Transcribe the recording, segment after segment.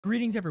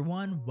Greetings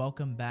everyone,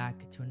 welcome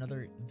back to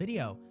another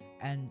video.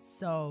 And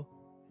so,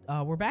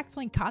 we're back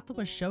playing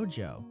Katawa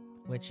Shoujo,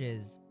 which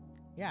is,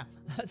 yeah,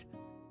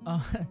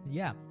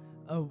 yeah.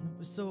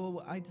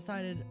 So I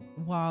decided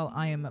while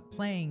I am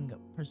playing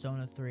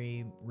Persona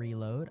 3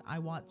 Reload, I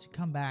want to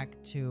come back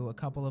to a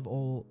couple of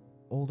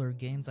older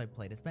games I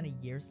played. It's been a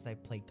year since I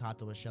played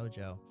Katawa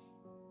Shoujo.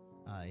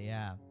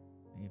 Yeah.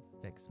 Let me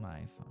fix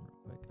my phone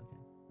real quick, okay.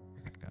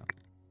 There we go.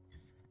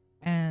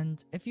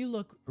 And if you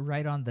look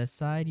right on this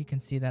side, you can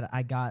see that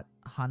I got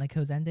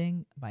Hanako's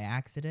ending by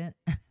accident.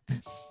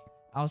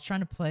 I was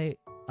trying to play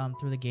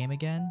through the game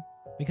again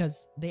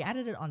because they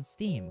added it on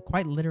Steam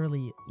quite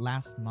literally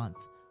last month.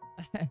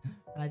 And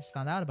I just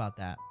found out about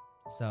that.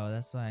 So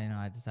that's why,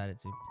 I decided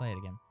to play it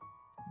again.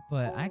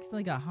 But I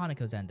accidentally got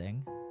Hanako's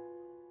ending.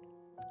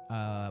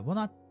 Well,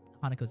 not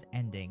Hanako's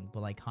ending,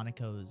 but like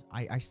Hanako's...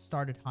 I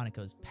started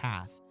Hanako's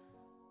path.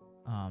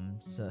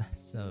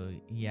 So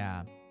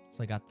yeah.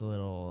 So I got the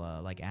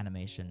little, like,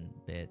 animation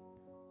bit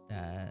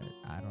that,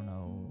 I don't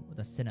know,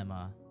 the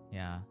cinema.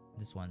 Yeah,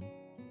 this one.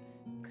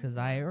 Because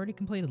I already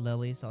completed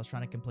Lily, so I was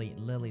trying to complete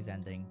Lily's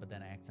ending, but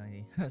then I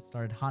accidentally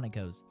started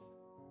Hanako's.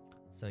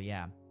 So,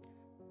 yeah.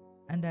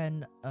 And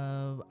then,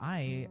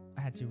 I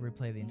had to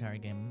replay the entire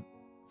game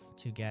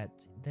to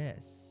get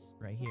this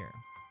right here.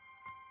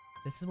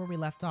 This is where we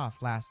left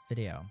off last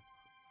video.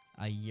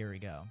 A year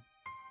ago.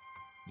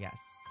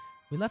 Yes.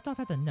 We left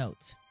off at the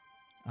note.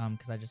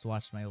 Because I just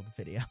watched my old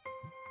video.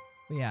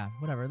 But yeah,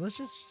 whatever. Let's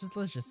just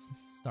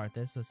start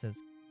this. So it says,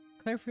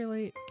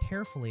 carefully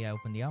I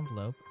open the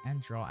envelope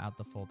and draw out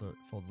the folded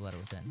letter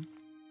within.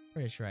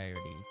 Pretty sure I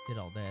already did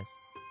all this.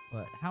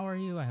 But how are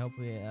you? I hope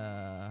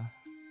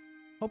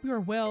hope you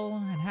are well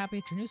and happy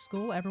at your new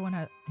school.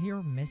 Everyone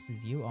here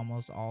misses you.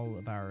 Almost all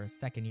of our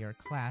second year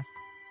class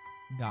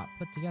got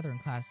put together in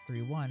class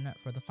 3-1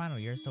 for the final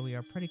year, so we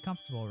are pretty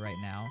comfortable right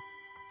now.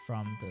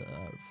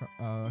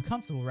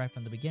 Comfortable right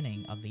from the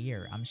beginning of the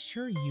year. I'm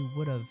sure you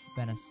would have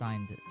been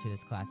assigned to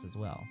this class as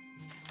well.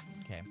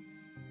 Okay.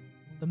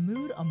 The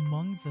mood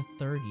among the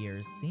third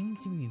years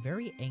seemed to be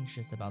very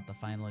anxious about the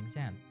final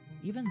exam.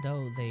 Even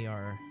though they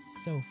are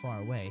so far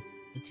away,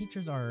 the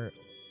teachers are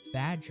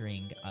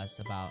badgering us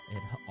about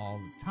it all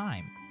the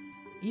time.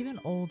 Even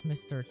old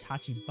Mr.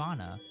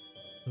 Tachibana,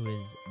 who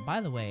is, by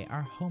the way,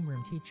 our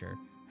homeroom teacher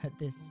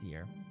this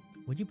year.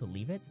 Would you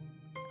believe it?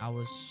 I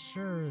was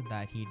sure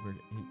that he'd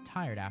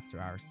retired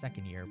after our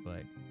second year,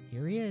 but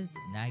here he is,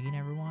 nagging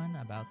everyone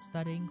about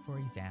studying for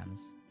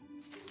exams.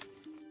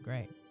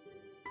 Great.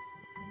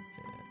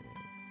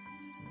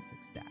 Let me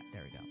fix that.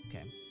 There we go.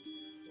 Okay.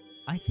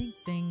 I think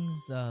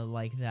things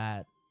like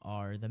that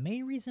are the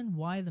main reason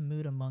why the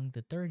mood among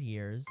the third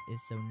years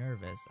is so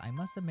nervous. I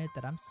must admit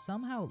that I'm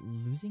somehow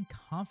losing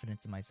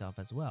confidence in myself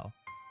as well,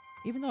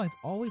 even though I've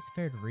always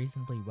fared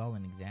reasonably well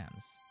in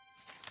exams.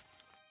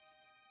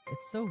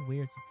 It's so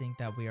weird to think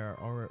that we are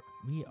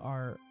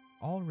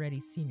already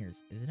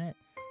seniors, isn't it?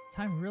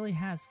 Time really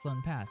has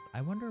flown past.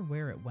 I wonder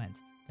where it went.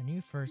 The new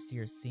first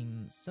year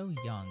seems so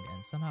young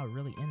and somehow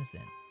really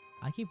innocent.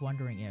 I keep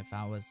wondering if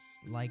I was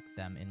like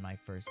them in my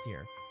first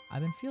year.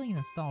 I've been feeling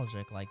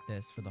nostalgic like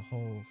this for the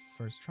whole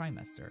first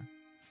trimester.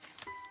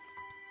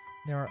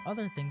 There are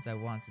other things I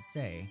want to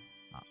say.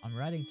 I'm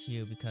writing to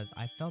you because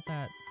I felt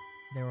that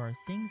there are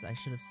things I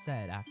should have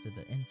said after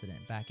the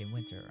incident back in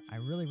winter. I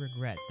really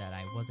regret that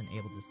I wasn't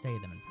able to say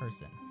them in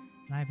person,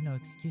 and I have no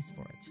excuse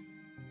for it.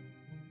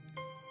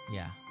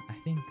 Yeah, I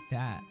think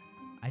that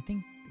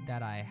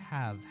I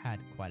have had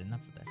quite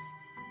enough of this.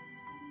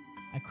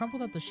 I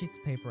crumpled up the sheets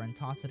of paper and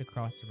tossed it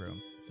across the room.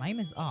 My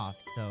aim is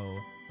off, so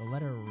the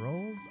letter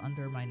rolls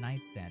under my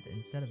nightstand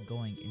instead of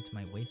going into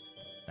my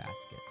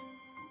wastebasket.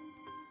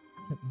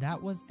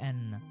 That was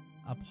an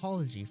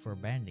apology for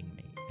abandoning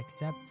me,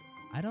 except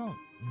I don't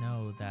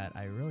know that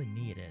I really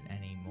need it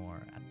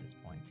anymore at this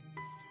point.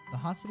 The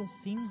hospital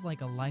seems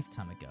like a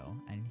lifetime ago,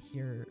 and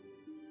here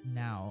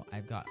now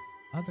I've got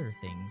other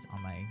things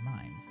on my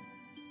mind.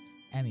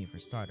 Emmy for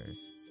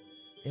starters.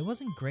 It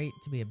wasn't great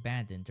to be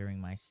abandoned during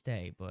my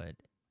stay, but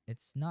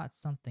it's not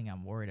something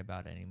I'm worried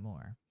about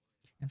anymore.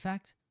 In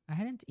fact, I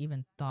hadn't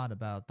even thought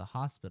about the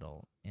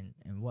hospital in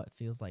what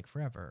feels like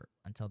forever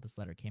until this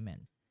letter came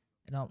in.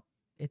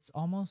 It's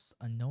almost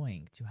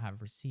annoying to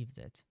have received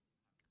it.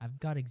 I've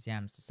got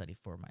exams to study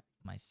for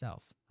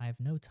myself. I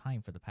have no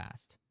time for the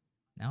past.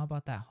 Now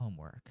about that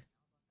homework.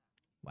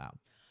 Wow.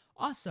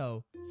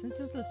 Also, since this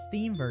is the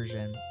Steam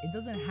version, it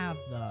doesn't have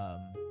the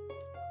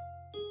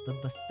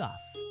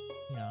stuff,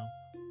 you know.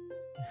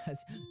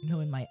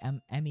 In my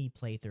Emis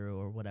playthrough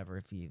or whatever,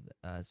 if you've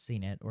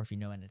seen it, or if you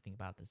know anything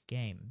about this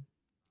game,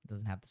 it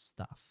doesn't have the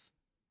stuff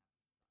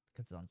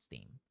because it's on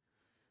Steam.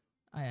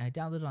 I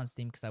downloaded it on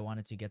Steam because I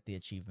wanted to get the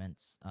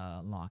achievements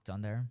locked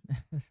on there.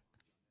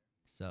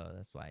 So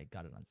that's why I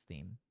got it on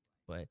Steam.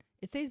 But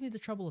it saves me the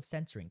trouble of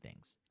censoring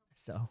things.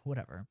 So,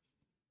 whatever.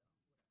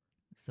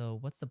 So,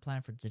 what's the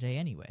plan for today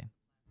anyway?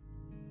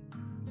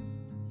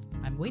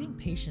 I'm waiting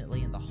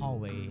patiently in the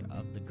hallway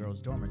of the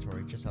girls'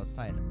 dormitory just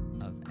outside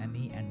of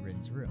Emmy and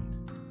Rin's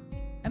room.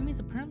 Emi's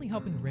apparently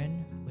helping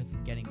Rin with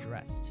getting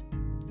dressed.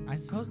 I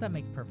suppose that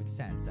makes perfect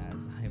sense,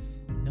 as I have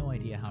no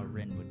idea how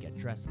Rin would get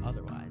dressed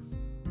otherwise.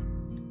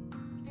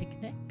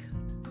 Picnic?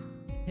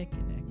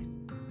 Picnic.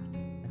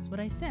 That's what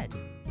I said.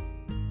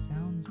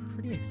 Sounds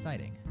pretty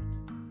exciting.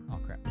 Oh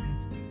crap.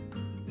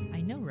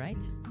 I know, right?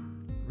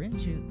 Rin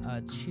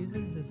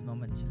chooses this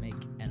moment to make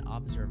an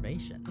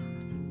observation.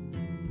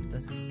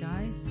 The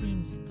sky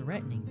seems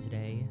threatening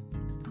today.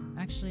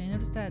 Actually, I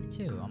noticed that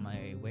too on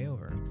my way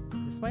over.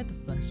 Despite the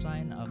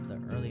sunshine of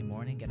the early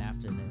morning and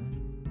afternoon,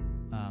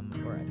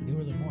 or the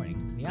early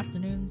morning, the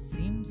afternoon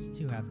seems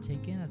to have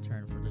taken a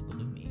turn for the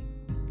gloomy.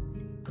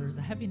 There's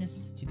a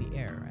heaviness to the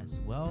air as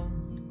well,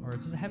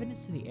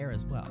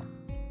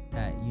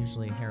 that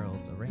usually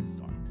heralds a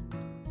rainstorm.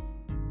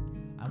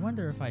 I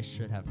wonder if I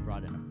should have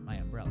brought in my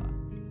umbrella.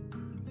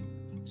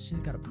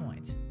 She's got a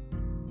point.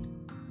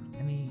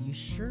 I mean, you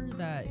sure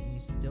that you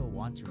still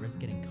want to risk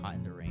getting caught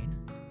in the rain?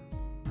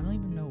 I don't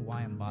even know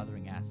why I'm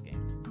bothering asking.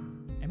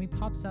 Emi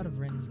pops out of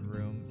Rin's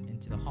room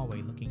into the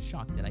hallway looking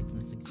shocked that I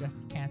even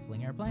suggested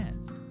canceling our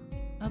plans.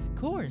 Of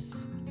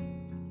course!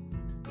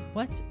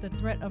 What? The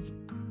threat of...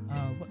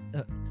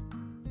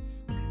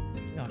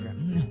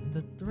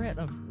 the threat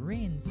of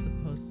rain's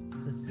supposed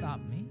to stop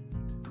me?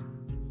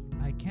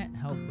 I can't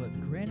help but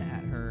grin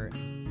at her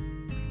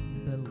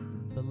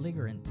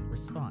belligerent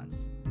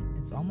response.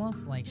 It's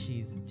almost like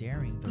she's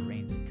daring the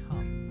rain to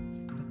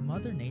come. If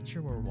Mother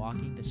Nature were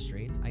walking the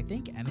streets, I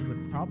think Emi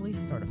would probably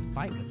start a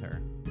fight with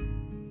her.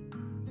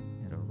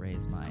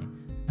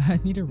 I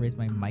need to raise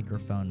my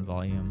microphone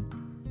volume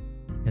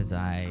because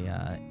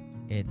I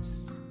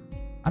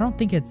don't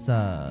think it's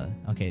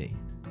okay,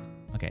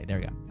 there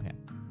we go. Okay.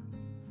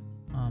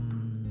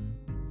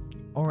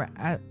 Or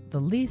at the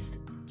least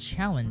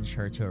challenge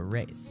her to a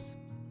race.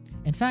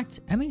 In fact,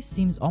 Emi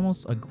seems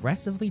almost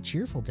aggressively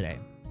cheerful today.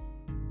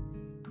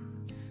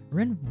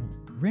 Rin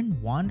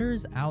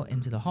wanders out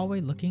into the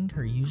hallway looking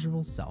her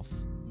usual self.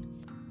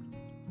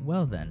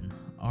 Well then,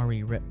 are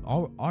we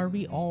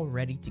all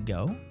ready to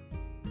go?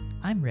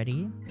 I'm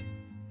ready.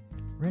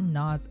 Rin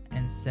nods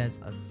and says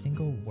a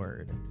single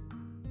word.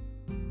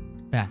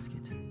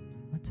 Basket.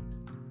 What?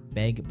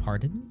 Beg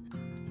pardon?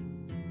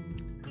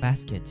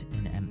 Basket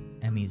in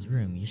Emi's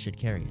room. You should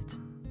carry it.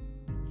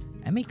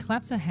 Emi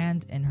claps a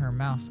hand in her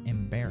mouth,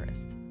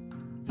 embarrassed.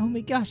 Oh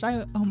my gosh,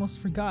 I almost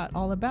forgot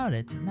all about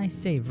it. Nice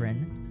save,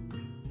 Rin.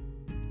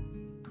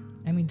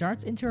 Emi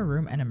darts into her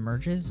room and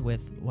emerges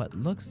with what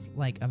looks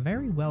like a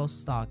very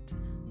well-stocked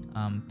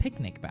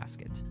picnic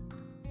basket.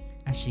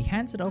 As she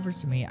hands it over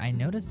to me, I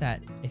notice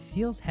that it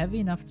feels heavy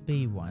enough to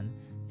be one,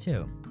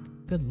 too.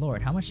 Good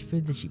lord, how much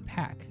food did she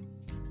pack?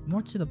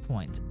 More to the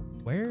point,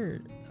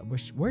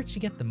 where'd she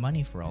get the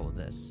money for all of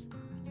this?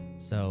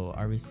 So,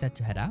 are we set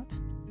to head out?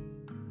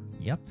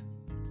 Yep.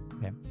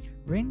 Okay.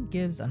 Rin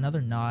gives another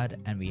nod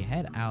and we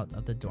head out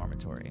of the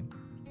dormitory.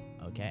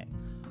 Okay.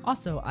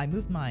 Also, I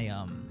moved my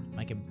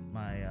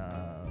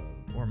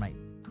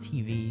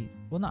TV.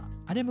 Well, not.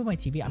 I didn't move my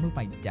TV. I moved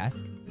my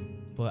desk,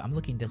 but I'm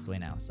looking this way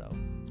now, so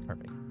it's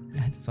perfect.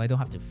 So I don't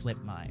have to flip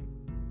my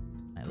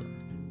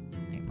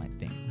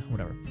thing.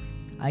 Whatever.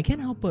 I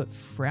can't help but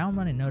frown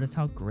when I notice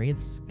how gray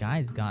the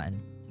sky's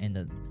gotten in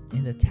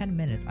the 10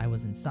 minutes I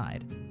was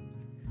inside.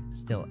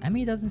 Still,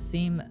 Emi doesn't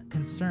seem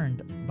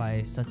concerned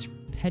by such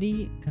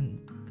petty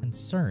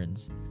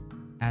concerns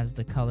as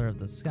the color of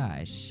the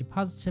sky.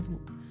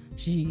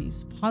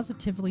 She's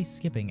positively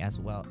skipping as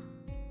well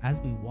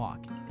as we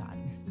walk. God.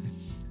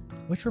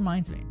 Which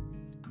reminds me,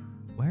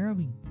 where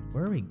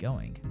are we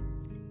going?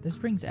 This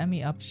brings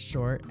Emi up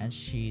short and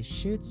she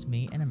shoots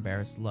me an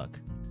embarrassed look.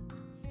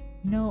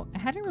 You know, I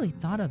hadn't really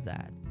thought of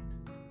that.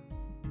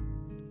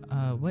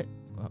 What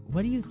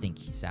do you think,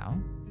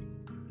 Hisao?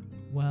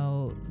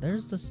 Well,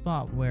 there's the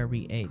spot where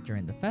we ate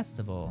during the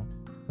festival,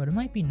 but it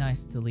might be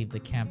nice to leave the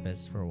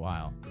campus for a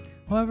while.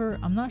 However,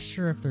 I'm not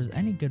sure if there's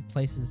any good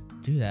places to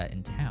do that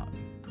in town.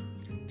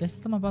 Just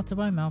as I'm about to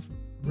buy my mouth,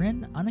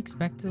 Rin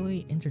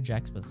unexpectedly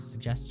interjects with a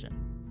suggestion.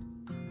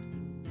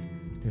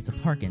 There's a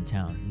park in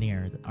town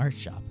near the art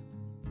shop.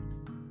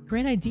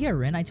 Great idea,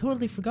 Rin. I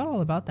totally forgot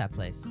all about that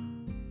place.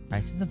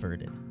 Prices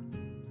averted.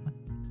 What?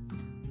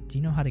 Do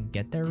you know how to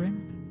get there,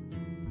 Rin?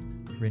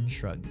 Rin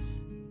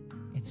shrugs.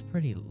 It's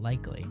pretty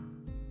likely.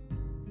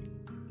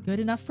 Good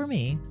enough for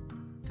me.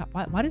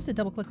 God, why does it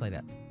double click like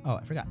that? Oh,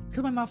 I forgot.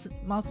 Because my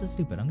mouse is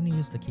stupid. I'm going to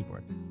use the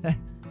keyboard. I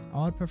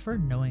would prefer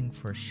knowing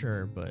for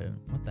sure, but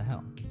what the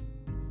hell?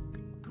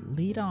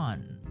 Lead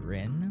on,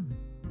 Rin.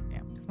 Yeah,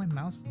 because my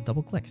mouse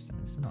double clicks.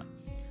 It's annoying.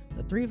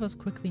 The three of us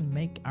quickly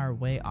make our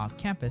way off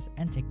campus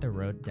and take the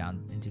road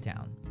down into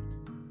town.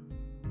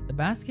 The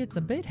basket's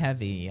a bit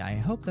heavy. I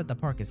hope that the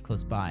park is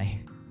close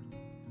by.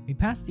 We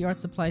pass the art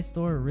supply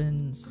store,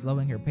 Rin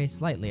slowing her pace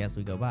slightly as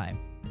we go by.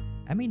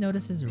 Emi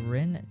notices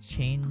Rin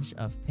change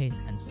of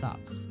pace and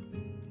stops.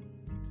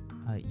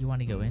 You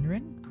want to go in,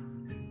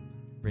 Rin?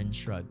 Rin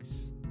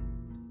shrugs.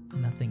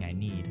 Nothing I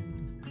need.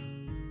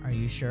 Are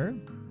you sure?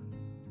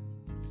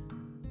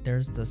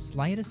 There's the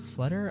slightest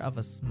flutter of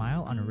a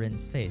smile on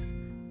Rin's face,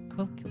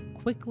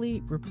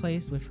 quickly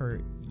replaced with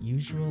her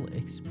usual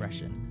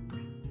expression.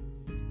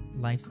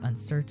 Life's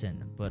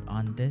uncertain, but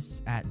on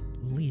this at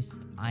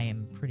least I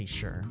am pretty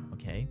sure,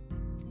 okay?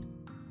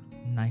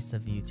 Nice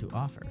of you to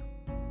offer.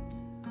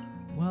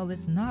 Well,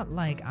 it's not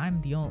like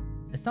I'm the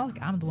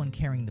one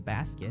carrying the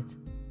basket,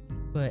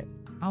 but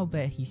I'll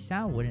bet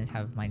Hisao wouldn't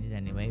have minded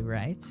anyway,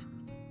 right?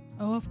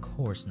 Oh, of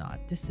course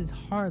not. This is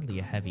hardly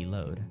a heavy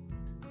load.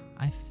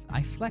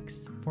 I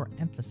flex for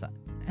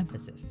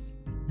emphasis.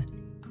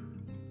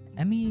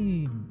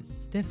 Emi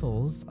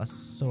stifles a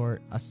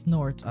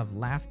snort of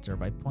laughter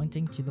by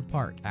pointing to the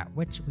park at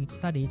which we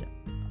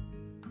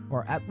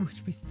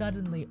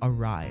suddenly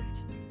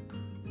arrived.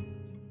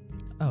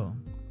 Oh,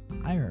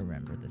 I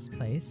remember this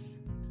place.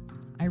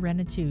 I ran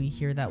into you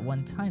here that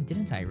one time,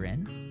 didn't I,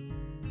 Rin?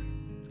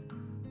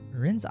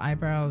 Rin's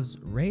eyebrows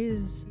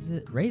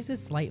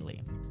raises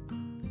slightly.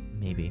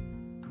 Maybe.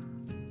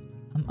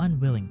 I'm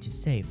unwilling to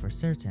say for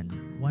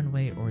certain, one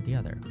way or the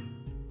other.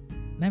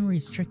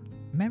 Memory's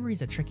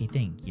a tricky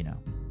thing, you know.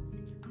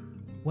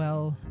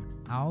 Well,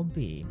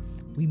 we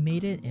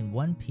made it in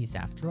one piece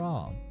after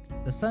all.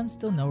 The sun's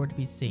still nowhere to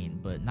be seen,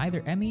 but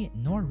neither Emi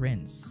nor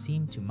Rin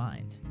seem to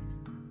mind.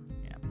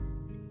 Yeah.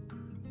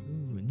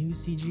 Ooh, new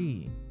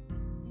CG.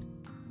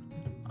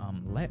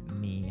 Let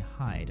me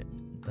hide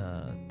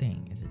the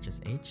thing. Is it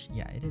just H?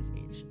 Yeah, it is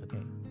H.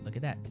 Okay, look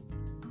at that.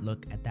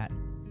 Look at that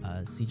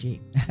CG.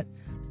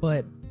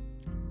 But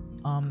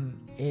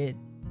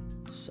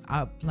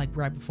like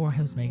right before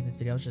I was making this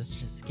video, I was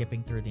just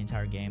skipping through the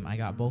entire game. I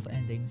got both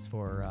endings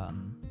for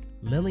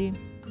Lily,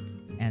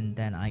 and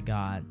then I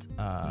got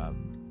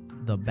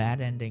the bad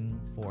ending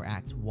for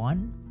Act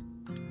 1,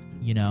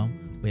 you know,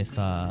 with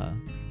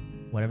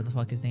whatever the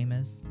fuck his name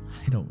is.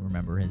 I don't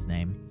remember his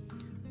name.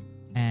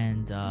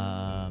 And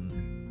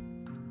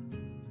then,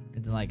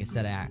 like I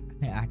said, I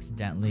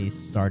accidentally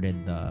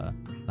started the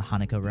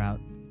Hanukkah route.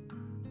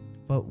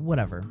 But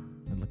whatever,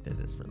 I looked at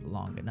this for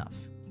long enough.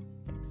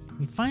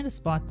 We find a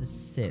spot to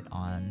sit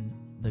on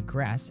the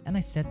grass, and I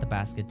set the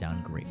basket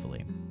down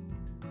gratefully.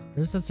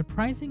 There's a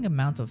surprising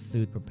amount of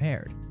food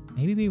prepared.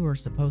 Maybe we were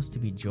supposed to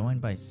be joined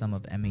by some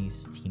of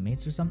Emi's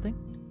teammates or something?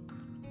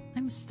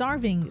 I'm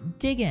starving!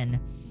 Dig in!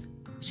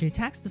 She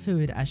attacks the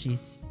food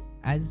as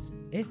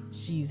if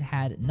she's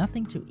had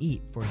nothing to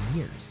eat for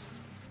years.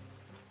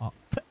 Oh.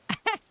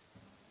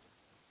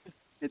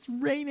 It's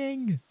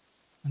raining!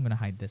 I'm gonna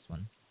hide this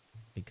one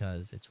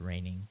because it's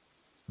raining.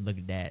 Look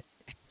at that.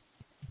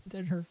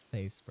 Look at her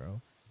face,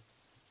 bro.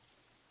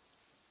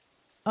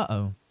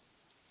 Uh-oh.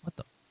 What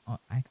the? Oh,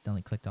 I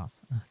accidentally clicked off.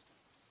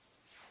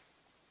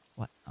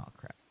 What? Oh,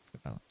 crap.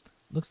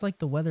 Looks like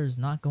the weather's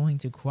not going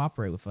to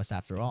cooperate with us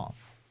after all.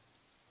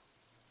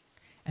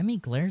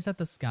 Emi glares at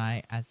the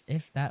sky as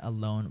if that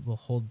alone will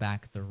hold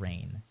back the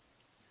rain.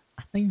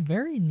 I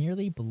very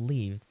nearly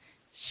believed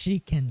she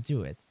can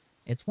do it.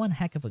 It's one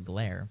heck of a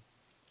glare.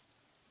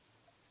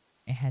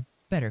 It had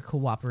better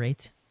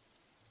cooperate.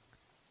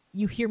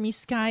 You hear me,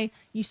 Sky?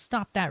 You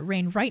stop that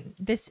rain right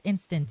this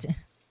instant.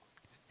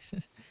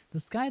 The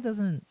sky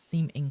doesn't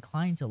seem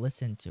inclined to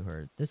listen to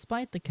her,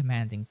 despite the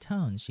commanding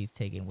tone she's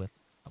taken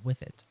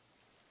with it.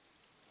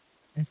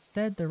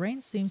 Instead, the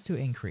rain seems to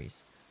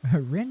increase.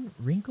 Rin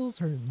wrinkles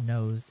her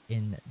nose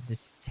in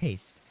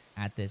distaste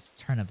at this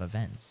turn of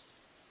events.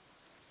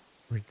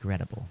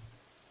 Regrettable.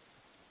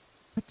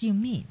 What do you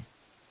mean?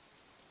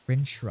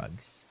 Rin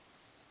shrugs.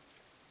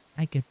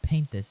 I could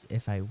paint this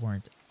if I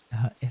weren't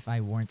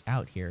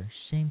out here.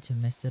 Shame to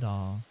miss it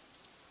all.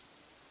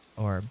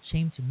 Or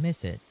shame to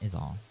miss it is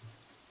all.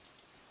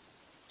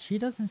 She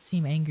doesn't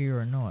seem angry or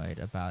annoyed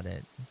about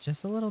it,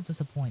 just a little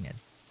disappointed.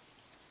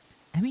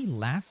 Emi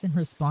laughs in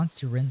response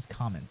to Rin's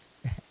comment.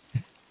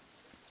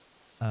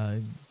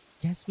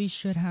 Guess we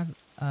should have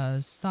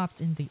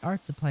stopped in the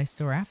art supply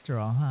store after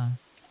all, huh?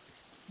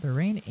 The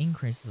rain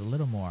increases a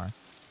little more,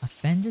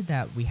 offended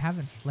that we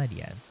haven't fled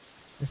yet.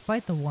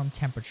 Despite the warm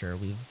temperature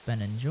we've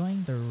been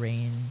enjoying, the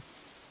rain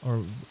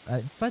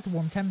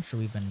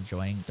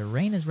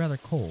is rather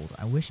cold.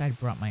 I wish I'd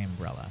brought my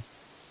umbrella.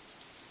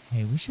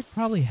 Hey, we should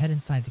probably head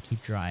inside to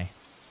keep dry.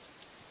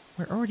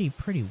 We're already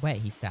pretty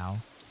wet, Hisao.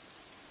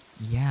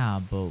 Yeah,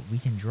 but we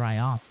can dry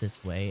off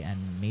this way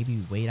and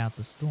maybe wait out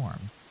the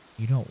storm.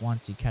 You don't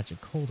want to catch a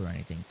cold or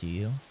anything, do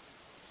you?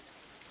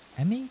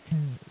 Emi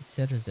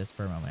considers this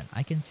for a moment.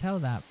 I can tell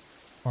that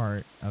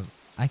part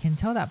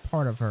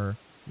of her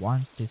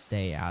wants to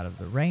stay out of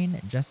the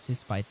rain just to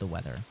spite the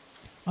weather.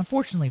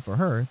 Unfortunately for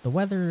her, the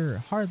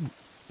weather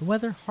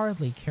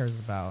hardly cares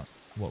about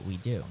what we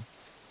do.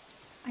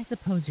 I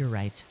suppose you're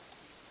right.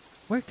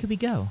 Where could we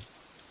go?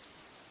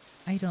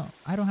 I don't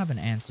have an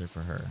answer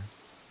for her.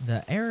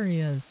 The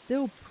area is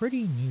still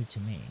pretty new to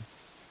me.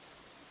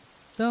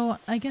 Though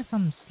I guess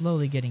I'm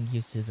slowly getting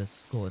used to the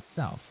school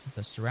itself.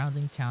 The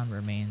surrounding town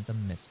remains a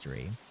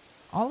mystery.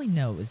 All I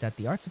know is that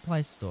the art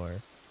supply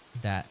store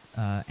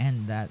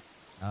and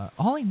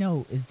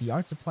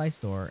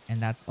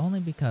that's only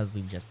because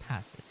we've just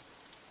passed it.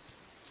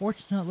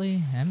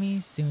 Fortunately,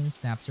 Emi soon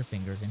snaps her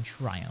fingers in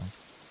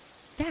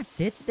triumph. That's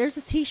it! There's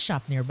a tea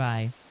shop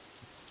nearby!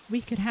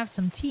 We could have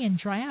some tea and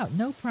dry out,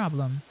 no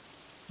problem.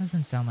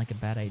 Doesn't sound like a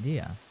bad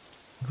idea.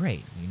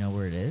 Great, you know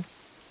where it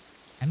is?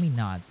 Emmy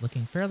nods,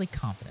 looking fairly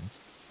confident.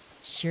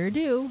 Sure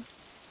do.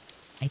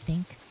 I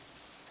think.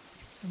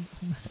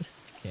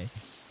 Okay.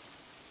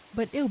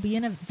 But it'll be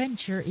an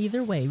adventure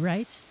either way,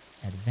 right?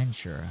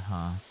 Adventure,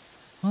 huh?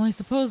 Well, I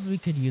suppose we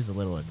could use a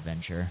little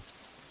adventure.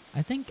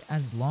 I think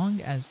as long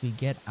as we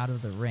get out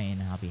of the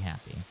rain, I'll be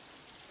happy.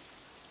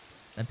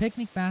 The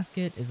picnic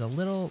basket is a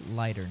little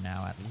lighter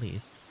now, at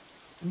least.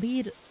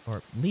 Lead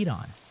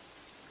on.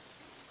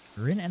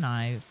 Rin and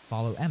I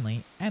follow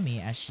Emmy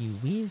as she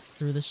weaves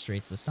through the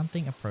streets with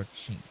something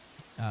approaching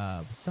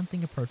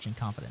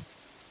confidence.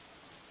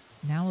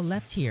 Now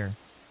left here.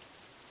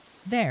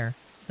 There,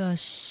 the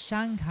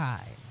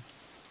Shanghai.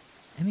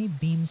 Emmy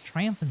beams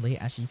triumphantly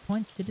as she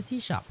points to the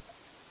tea shop.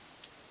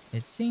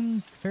 It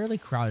seems fairly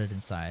crowded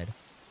inside.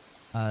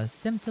 A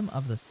symptom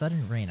of the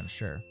sudden rain, I'm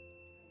sure.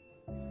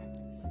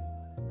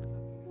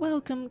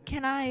 Welcome,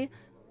 can I...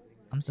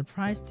 I'm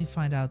surprised to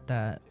find out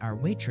that our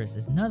waitress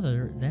is none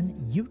other than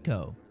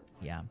Yuko.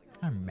 Yeah,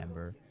 I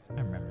remember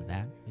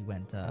that. We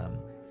went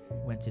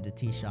to the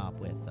tea shop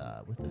with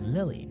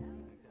Lily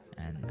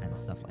and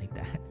stuff like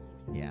that.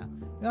 Yeah.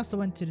 We also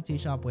went to the tea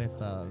shop with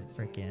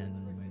freaking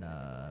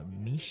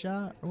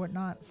Misha or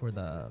whatnot for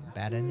the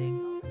bad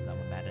ending. That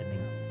one bad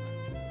ending.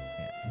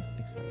 Yeah, let me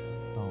fix my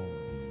phone.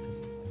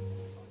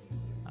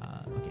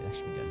 Okay, that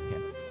should be good.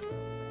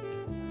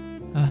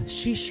 Okay.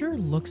 She sure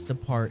looks the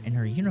part in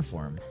her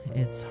uniform.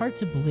 It's hard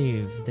to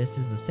believe this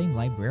is the same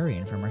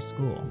librarian from our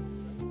school.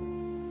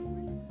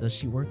 Does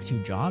she work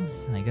 2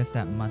 jobs? I guess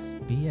that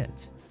must be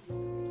it.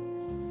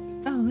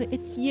 Oh,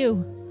 it's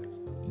you.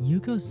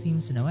 Yuko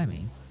seems to know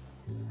Emmy.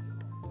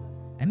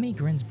 Emmy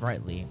grins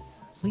brightly,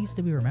 pleased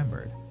to be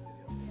remembered.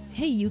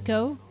 Hey,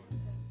 Yuko.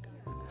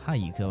 Hi,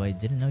 Yuko. I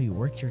didn't know you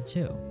worked here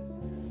too.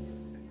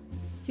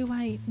 Do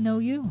I know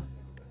you?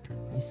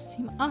 You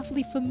seem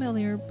awfully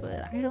familiar,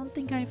 but I don't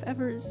think I've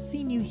ever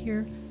seen you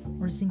here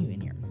or seen you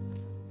in here.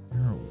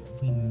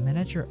 We met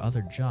at your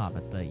other job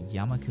at the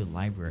Yamaku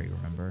Library,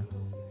 remember?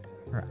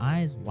 Her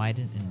eyes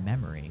widen in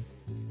memory.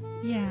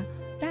 Yeah,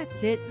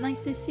 that's it.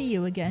 Nice to see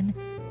you again.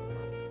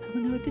 Oh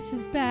no, this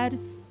is bad.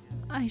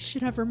 I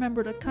should have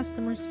remembered a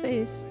customer's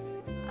face.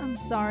 I'm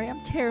sorry,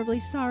 I'm terribly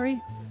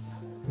sorry.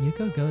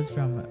 Yuko goes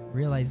from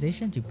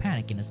realization to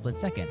panic in a split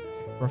second,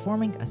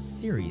 performing a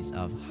series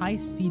of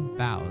high-speed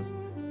bows.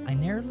 I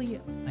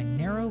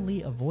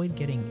narrowly avoid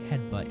getting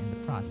headbutt in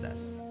the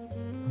process.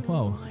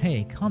 Whoa,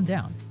 hey, calm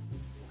down.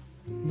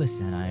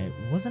 Listen, I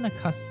wasn't a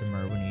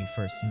customer when we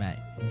first met.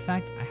 In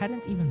fact, I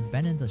hadn't even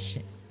been in the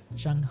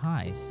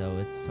Shanghai, so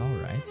it's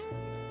alright.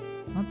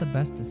 Not the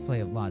best display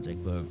of logic,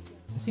 but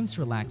it seems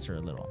to relax her a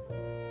little.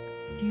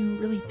 Do you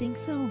really think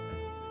so?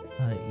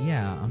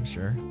 Yeah, I'm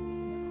sure.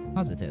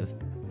 Positive.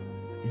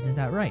 Isn't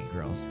that right,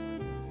 girls?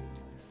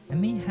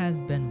 Emmy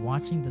has been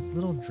watching this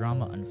little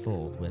drama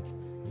unfold with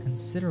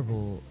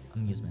considerable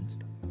amusement.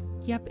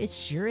 Yep, it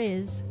sure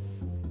is.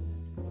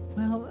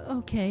 Well,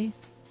 okay.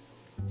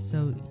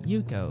 So,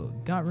 Yuko,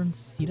 got room to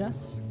seat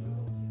us?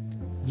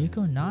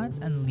 Yuko nods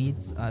and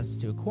leads us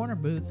to a corner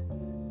booth,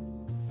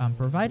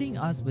 providing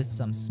us with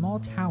some small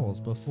towels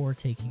before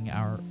taking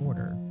our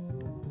order.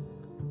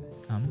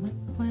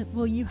 What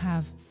will you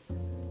have?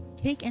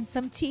 Cake and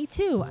some tea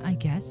too, I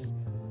guess.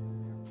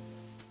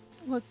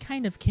 What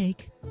kind of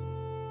cake?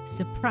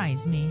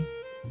 Surprise me.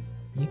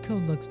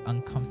 Yuko looks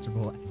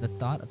uncomfortable at the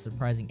thought of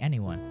surprising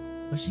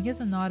anyone, but she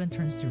gives a nod and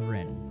turns to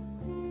Rin.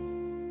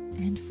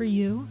 And for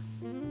you?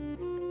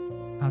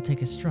 I'll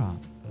take a straw.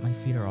 My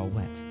feet are all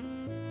wet.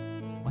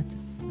 What?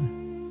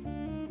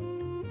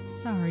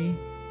 Sorry.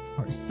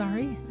 Or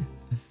sorry?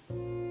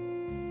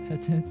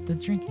 That's the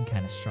drinking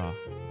kind of straw.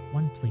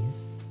 One,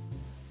 please.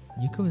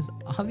 Yuko is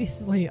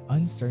obviously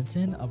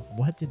uncertain of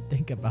what to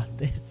think about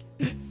this.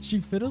 She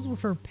fiddles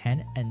with her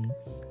pen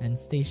and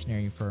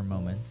stationery for a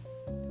moment,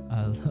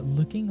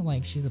 looking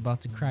like she's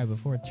about to cry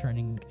before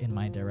turning in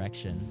my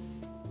direction.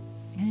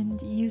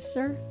 And you,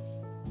 sir?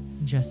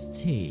 Just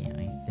tea,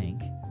 I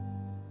think.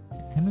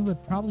 Emmy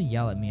would probably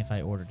yell at me if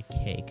I ordered a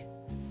cake.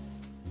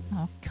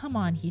 Oh, come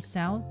on,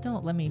 Hisao.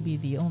 Don't let me be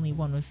the only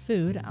one with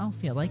food. I'll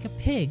feel like a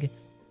pig.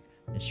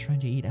 Just trying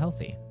to eat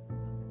healthy.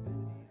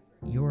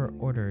 Your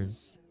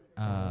orders,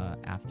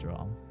 after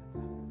all.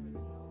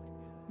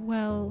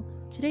 Well,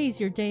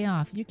 today's your day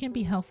off. You can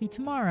be healthy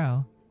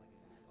tomorrow.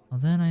 Well,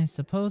 then I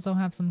suppose I'll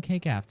have some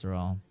cake after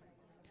all.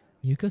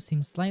 Yuko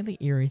seems slightly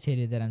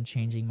irritated that I'm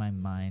changing my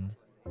mind.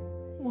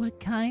 What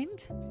kind?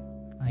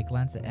 I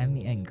glance at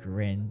Emmy and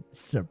grin.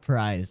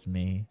 Surprise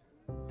me.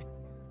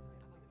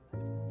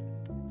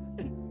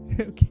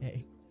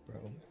 Okay,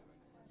 bro.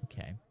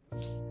 Okay.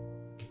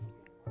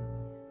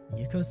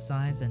 Yuko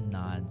sighs and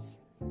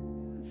nods.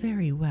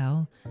 Very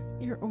well.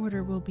 Your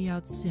order will be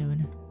out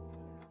soon.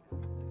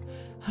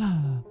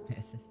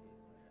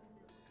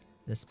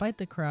 Despite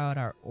the crowd,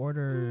 our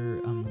order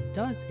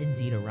does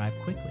indeed arrive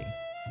quickly.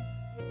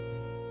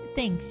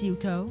 Thanks,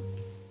 Yuko.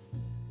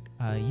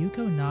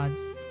 Yuko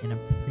nods in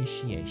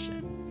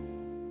appreciation.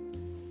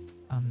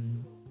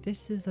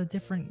 This is a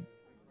different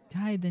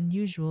guy than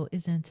usual,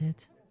 isn't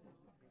it?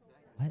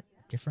 What?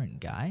 Different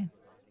guy?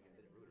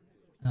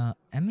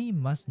 Emmy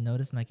must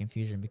notice my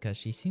confusion because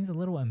she seems a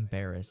little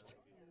embarrassed.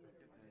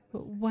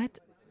 What?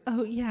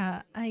 Oh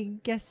yeah, I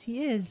guess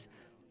he is.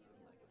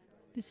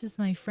 This is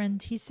my friend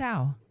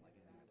Tisao.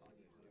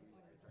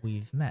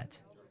 We've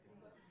met.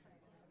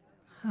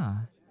 Huh.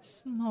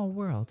 Small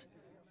world.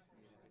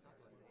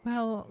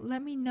 Well,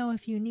 let me know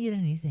if you need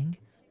anything.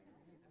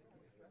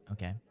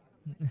 Okay.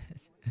 Move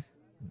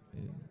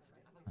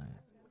my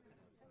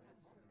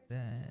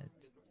bed.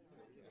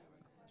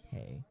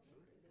 Okay.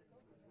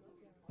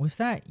 With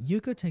that,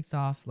 Yuko takes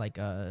off like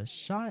a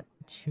shot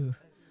to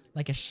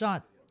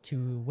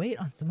wait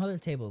on some other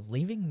tables,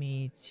 leaving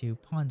me to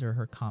ponder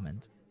her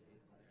comment.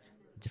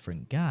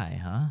 Different guy,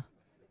 huh?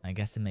 I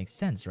guess it makes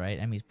sense, right?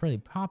 Emmy's pretty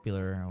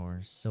popular,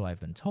 or so I've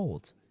been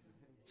told.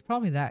 It's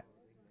probably that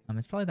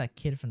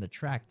kid from the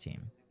track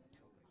team.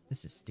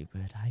 This is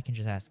stupid. I can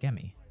just ask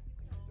Emmy.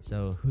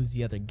 So, who's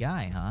the other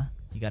guy, huh?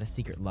 You got a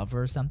secret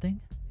lover or something?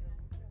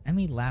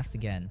 Emmy laughs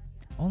again.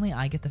 Only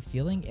I get the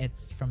feeling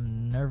it's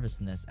from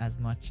nervousness as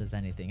much as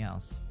anything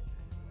else.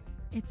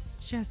 It's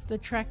just the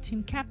track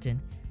team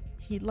captain.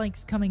 He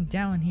likes coming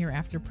down here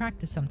after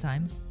practice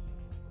sometimes.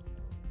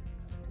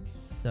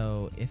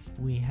 So if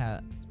we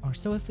have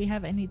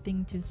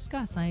anything to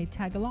discuss, I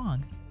tag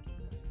along.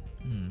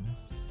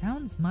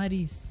 Sounds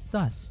mighty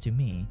sus to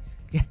me.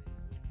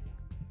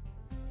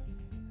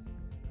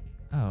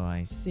 Oh,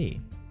 I see.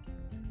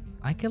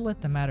 I could let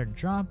the matter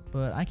drop,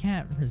 but I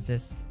can't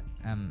resist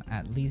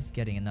at least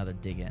getting another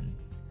dig in.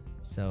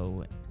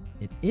 So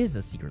it is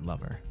a secret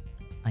lover.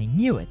 I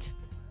knew it.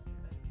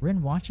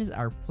 Rin watches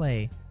our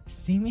play,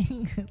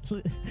 seeming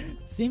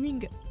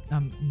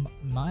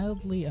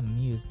mildly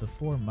amused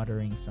before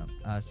muttering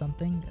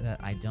something that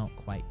I don't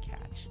quite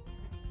catch.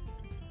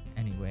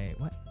 Anyway,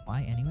 what?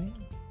 Why anyway?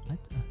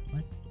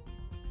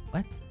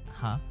 What?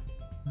 Huh?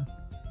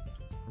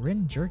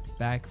 Rin jerks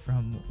back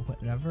from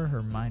whatever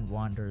her mind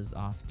wanders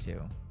off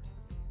to.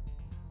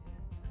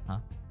 Huh?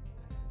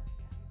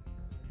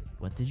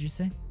 What did you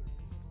say?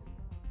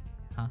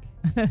 Huh?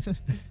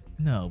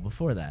 No,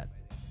 before that.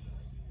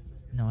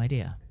 No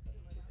idea.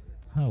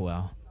 Oh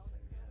well.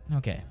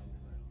 Okay.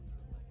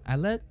 I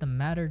let the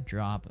matter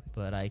drop,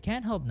 but I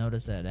can't help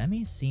notice that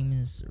Emmy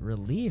seems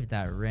relieved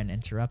that Rin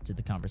interrupted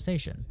the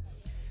conversation.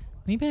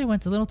 Maybe I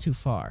went a little too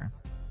far.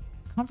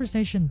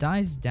 Conversation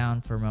dies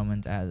down for a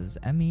moment as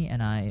Emmy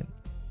and I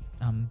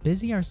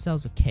busy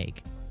ourselves with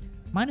cake.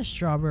 Mine is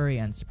strawberry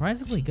and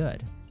surprisingly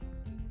good.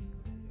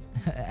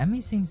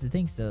 Emmy seems to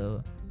think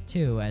so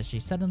too, as she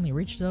suddenly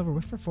reaches over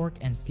with her fork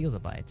and steals a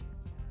bite.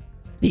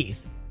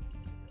 Thief!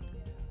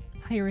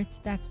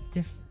 Pirates,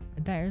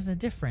 there's a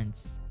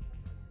difference.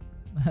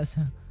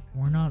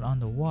 We're not on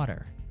the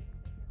water.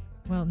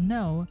 Well,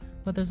 no,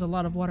 but there's a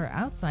lot of water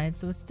outside,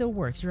 so it still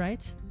works,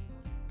 right?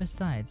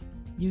 Besides,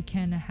 you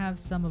can have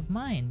some of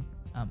mine.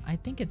 I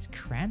think it's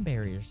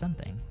cranberry or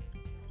something.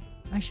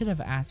 I should have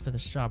asked for the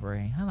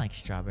strawberry. I like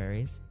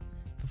strawberries.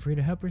 Feel free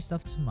to help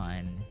yourself to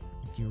mine,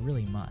 if you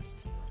really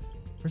must.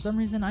 For some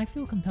reason, I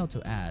feel compelled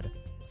to add,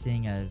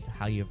 seeing as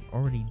how you've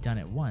already done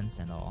it once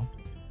and all.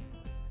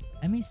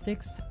 Emmy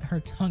sticks her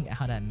tongue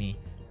out at me,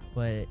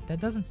 but that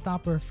doesn't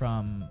stop her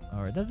from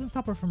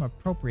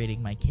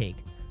appropriating my cake.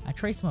 I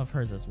try some of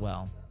hers as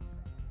well.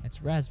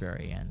 It's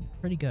raspberry and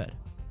pretty good.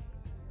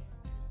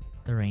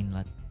 The rain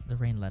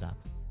let up.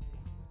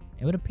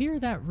 It would appear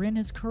that Rin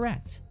is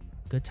correct.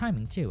 Good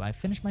timing too. I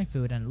finished my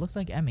food and it looks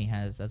like Emmy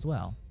has as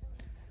well.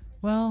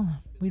 Well,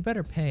 we'd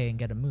better pay and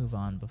get a move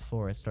on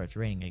before it starts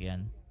raining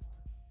again.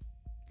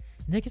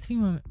 It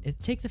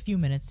takes a few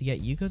minutes to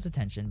get Yuko's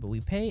attention, but we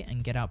pay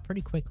and get out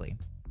pretty quickly.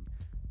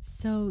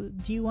 So,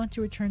 do you want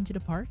to return to the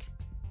park?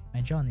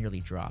 My jaw nearly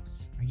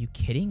drops. Are you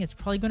kidding? It's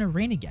probably going to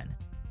rain again.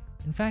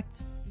 In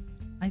fact,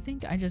 I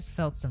think I just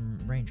felt some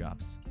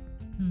raindrops.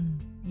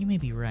 You may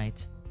be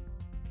right.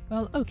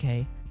 Well,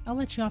 okay. I'll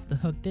let you off the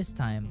hook this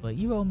time, but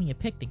you owe me a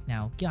picnic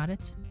now. Got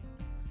it?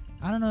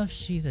 I don't know if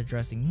she's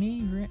addressing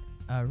me,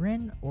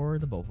 Rin, or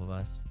the both of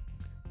us.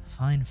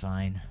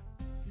 Fine.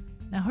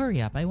 Now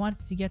hurry up. I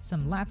wanted to get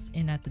some laps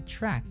in at the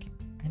track,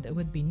 and it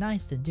would be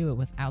nice to do it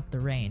without the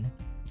rain.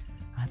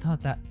 I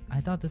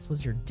thought this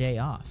was your day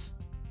off.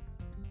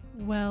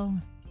 Well,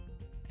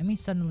 Emmy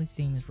suddenly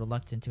seems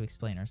reluctant to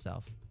explain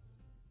herself.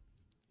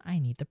 I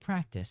need the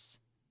practice.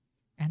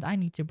 And I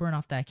need to burn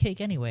off that cake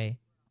anyway.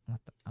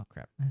 What the? Oh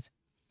crap.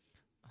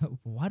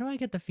 Why do I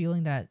get the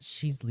feeling that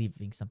she's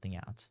leaving something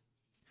out?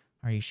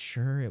 Are you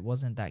sure it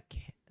wasn't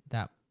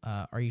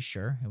are you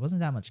sure? It wasn't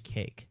that much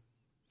cake.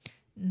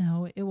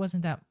 No, it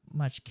wasn't that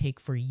much cake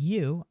for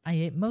you. I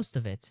ate most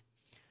of it.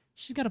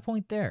 She's got a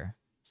point there.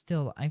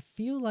 Still, I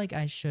feel like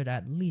I should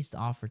at least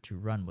offer to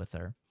run with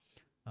her.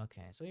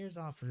 Okay, so here's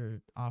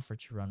offer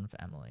to run with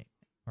Emily.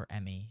 Or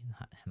Emmy,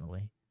 not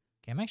Emily.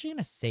 Okay, I'm actually going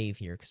to save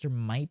here because there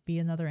might be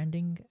another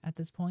ending at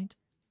this point.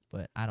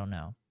 But I don't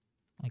know.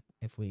 Like,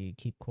 if we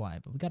keep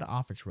quiet. But we got to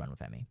offer to run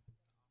with Emmy.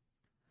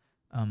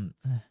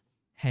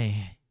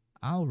 Hey,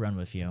 I'll run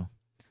with you.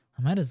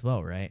 I might as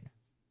well, right?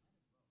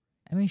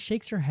 Emmy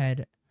shakes her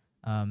head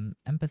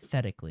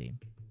empathetically.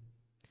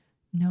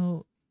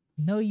 No,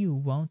 no, you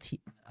won't,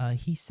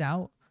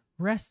 Hisao.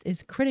 Rest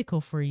is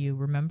critical for you,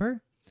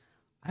 remember?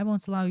 I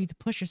won't allow you to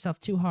push yourself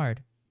too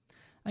hard.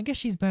 I guess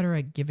she's better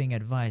at giving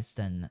advice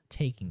than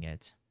taking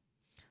it.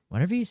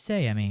 Whatever you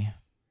say, Emmy.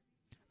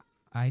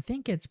 I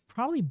think it's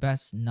probably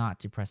best not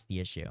to press the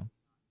issue.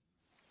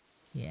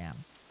 Yeah,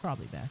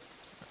 probably best.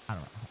 I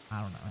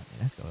don't know.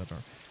 Let's go over.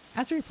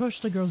 After we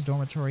approach the girls'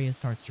 dormitory, it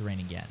starts to rain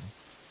again.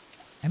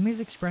 Emmy's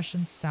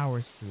expression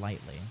sours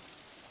slightly.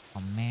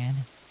 Oh man,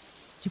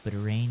 stupid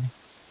rain.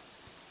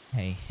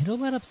 Hey, it'll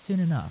let up soon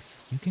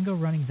enough. You can go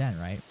running then,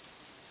 right?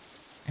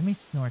 Emmy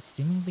snorts,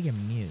 seemingly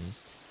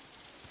amused.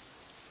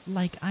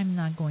 Like I'm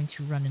not going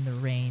to run in the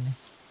rain.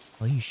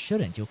 Well, you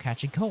shouldn't. You'll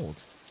catch a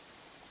cold.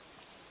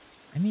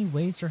 Emmy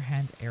waves her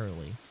hand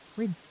airily.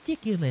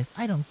 Ridiculous.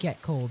 I don't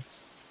get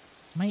colds.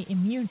 My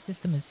immune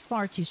system is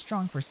far too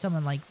strong for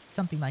something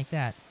like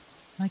that.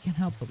 I can't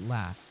help but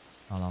laugh.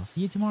 Well, I'll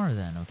see you tomorrow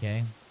then,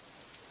 okay?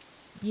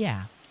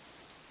 Yeah.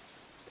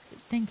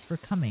 Thanks for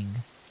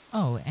coming.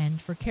 Oh,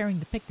 and for carrying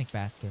the picnic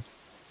basket.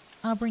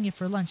 I'll bring it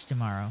for lunch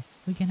tomorrow.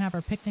 We can have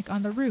our picnic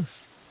on the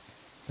roof.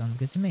 Sounds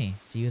good to me.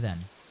 See you then.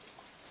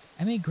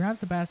 Emmy grabs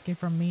the basket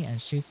from me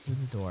and shoots through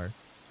the door.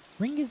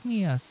 Ring gives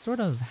me a sort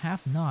of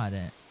half nod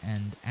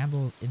and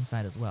ambles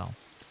inside as well.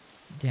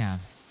 Damn,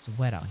 it's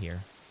wet out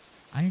here.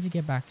 I need to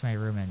get back to my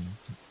room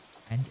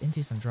and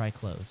into some dry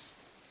clothes.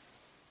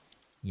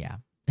 Yeah.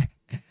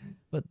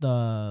 But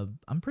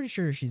I'm pretty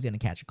sure she's gonna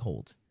catch a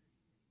cold.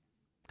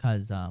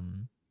 Cause I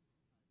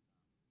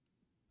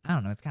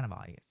don't know, it's kind of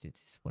obvious.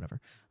 It's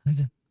whatever.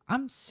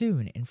 I'm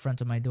soon in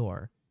front of my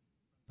door,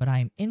 but I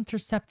am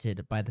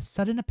intercepted by the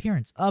sudden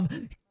appearance of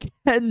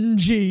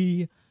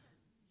Kenji,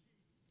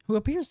 who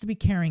appears to be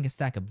carrying a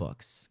stack of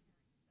books.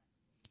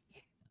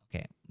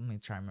 Okay, let me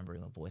try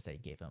remembering the voice I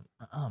gave him.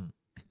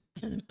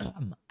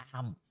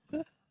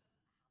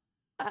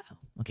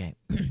 Okay.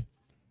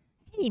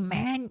 Hey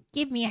man,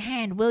 give me a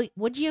hand,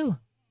 would you?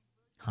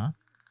 Huh?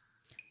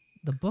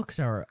 The books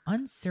are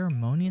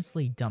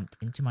unceremoniously dumped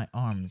into my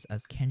arms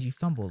as Kenji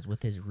fumbles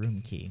with his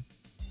room key.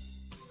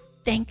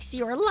 Thanks,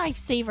 you're a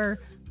lifesaver.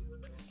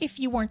 If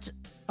you weren't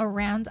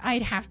around,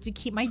 I'd have to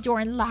keep my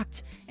door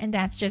unlocked, and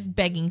that's just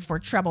begging for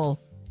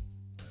trouble.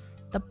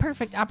 The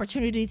perfect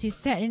opportunity to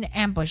set an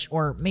ambush,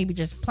 or maybe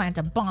just plant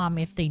a bomb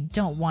if they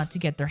don't want to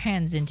get their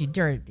hands into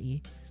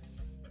dirty.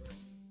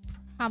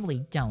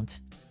 Probably don't.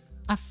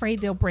 Afraid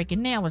they'll break a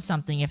nail or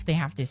something if they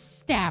have to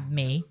stab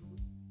me.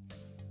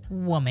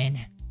 Woman.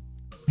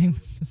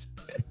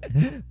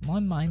 My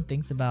mind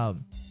thinks about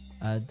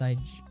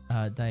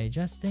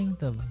digesting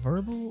the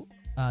verbal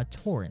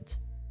torrent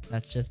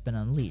that's just been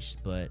unleashed,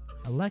 but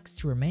elects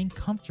to remain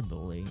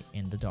comfortably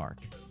in the dark.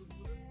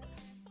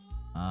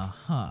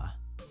 Uh-huh.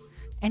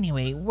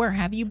 Anyway, where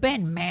have you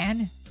been,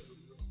 man?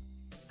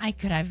 I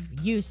could have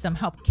used some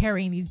help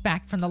carrying these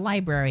back from the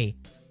library.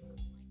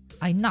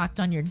 I knocked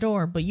on your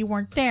door, but you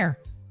weren't there.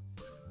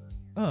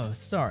 Oh,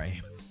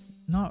 sorry.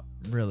 Not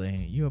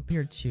really. You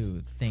appear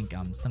to think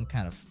I'm some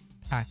kind of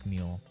pack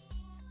mule.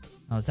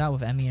 I was out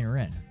with Emmy and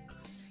Rin.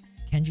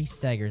 Kenji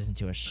staggers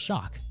into a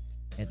shock.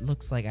 It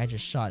looks like I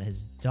just shot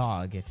his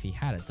dog if he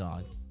had a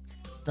dog.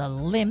 The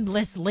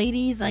limbless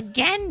ladies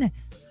again?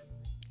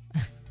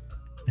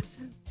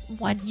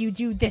 What'd you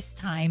do this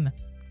time?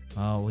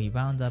 Oh, we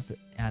wound up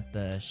at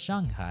the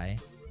Shanghai.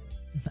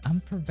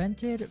 I'm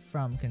prevented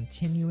from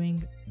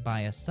continuing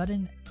by a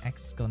sudden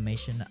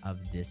exclamation of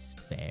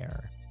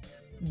despair.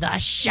 The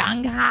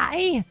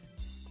Shanghai?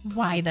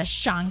 Why the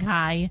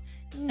Shanghai?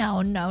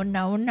 No, no,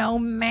 no, no,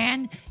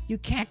 man. You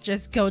can't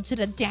just go to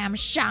the damn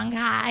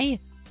Shanghai.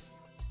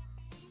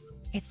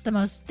 It's the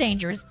most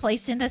dangerous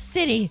place in the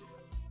city.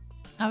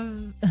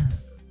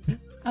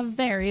 A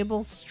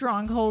variable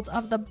stronghold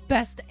of the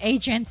best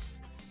agents.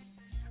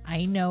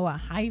 I know,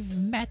 I've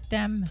met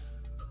them.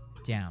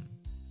 Damn.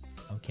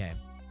 Okay.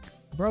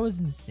 Bro is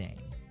insane.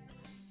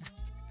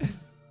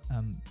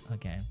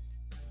 Okay.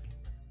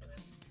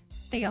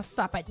 They'll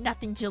stop at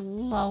nothing to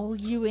lull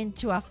you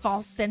into a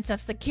false sense of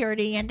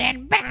security, and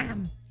then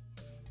BAM!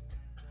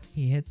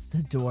 He hits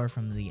the door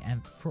from the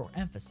for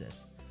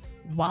emphasis.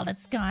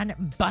 Wallet's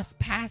gone, bus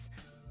pass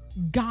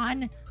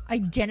gone,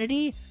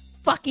 identity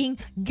fucking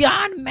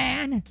gone,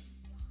 man!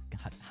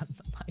 God,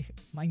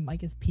 my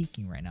mic is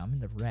peaking right now. I'm in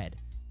the red.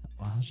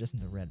 Well, I was just in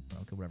the red.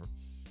 Okay, whatever.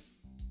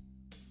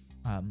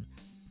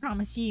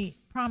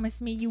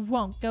 Promise me you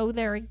won't go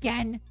there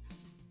again.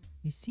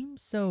 He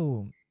seems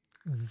so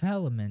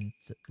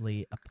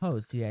vehemently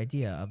opposed to the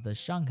idea of the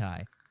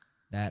Shanghai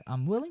that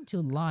I'm willing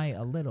to lie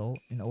a little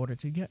in order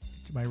to get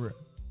to my room.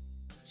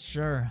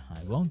 Sure,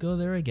 I won't go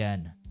there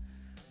again.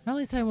 At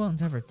least I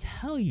won't ever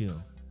tell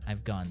you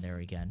I've gone there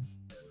again.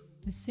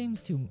 This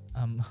seems to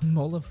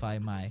mollify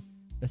my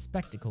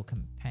bespectacled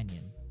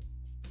companion.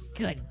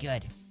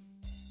 Good.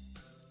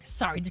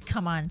 Sorry to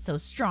come on so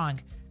strong,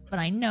 but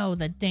I know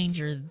the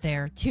danger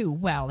there too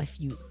well.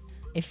 If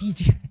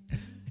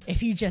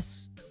you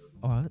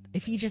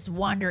just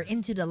wander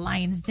into the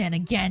lion's den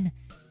again,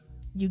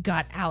 you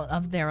got out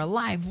of there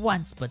alive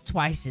once, but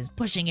twice is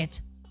pushing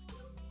it.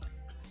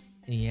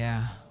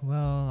 Yeah,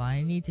 well,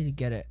 I need to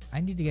get it. I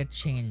need to get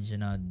changed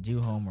and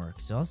do homework,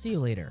 so I'll see you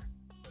later.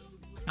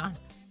 Huh?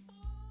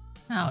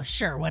 Oh,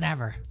 sure,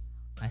 whatever.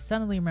 I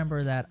suddenly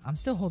remember that I'm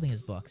still holding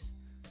his books.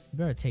 You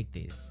better take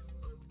these.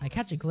 I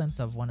catch a glimpse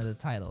of one of the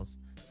titles.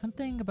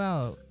 Something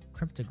about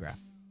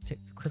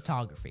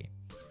cryptography.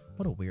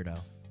 What a weirdo.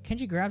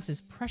 Kenji grabs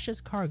his precious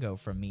cargo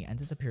from me and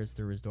disappears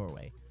through his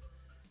doorway.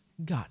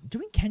 God,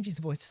 doing Kenji's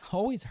voice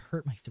always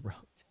hurt my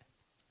throat.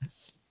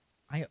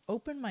 I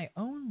open my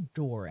own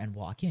door and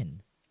walk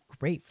in,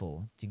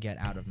 grateful to get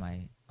out of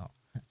my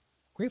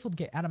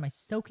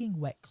soaking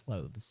wet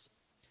clothes.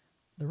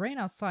 The rain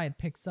outside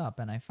picks up,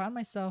 and I find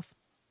myself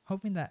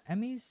hoping that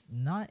Emi's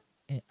not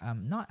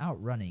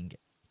out running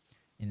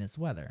in this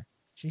weather.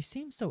 She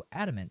seems so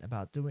adamant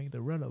about doing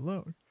the run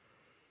alone.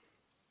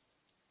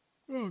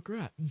 Oh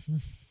crap!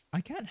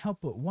 I can't help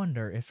but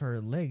wonder if her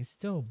legs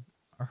still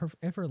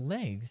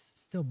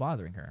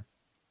bothering her.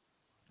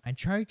 I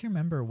try to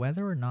remember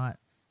whether or not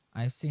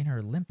I've seen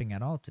her limping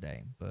at all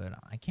today, but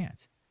I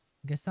can't.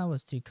 I guess I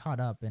was too caught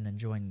up in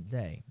enjoying the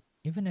day,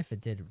 even if it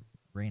did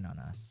rain on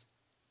us.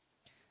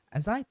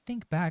 As I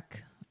think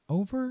back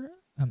over,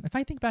 if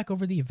I think back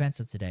over the events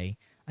of today,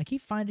 I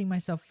keep finding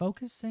myself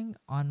focusing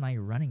on my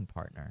running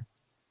partner.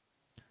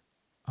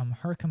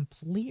 Her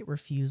complete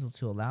refusal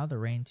to allow the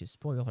rain to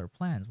spoil her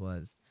plans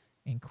was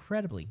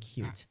incredibly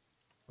cute,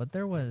 but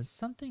there was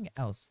something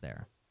else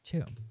there,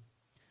 too.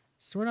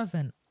 Sort of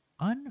an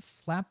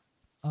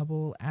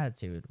unflappable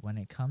attitude when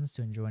it comes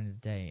to enjoying the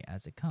day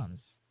as it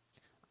comes.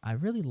 I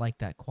really like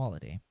that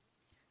quality.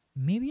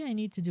 Maybe I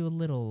need to do a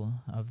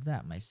little of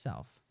that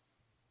myself.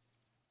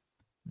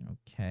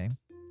 Okay.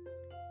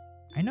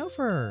 I know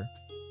for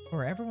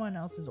everyone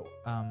else's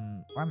I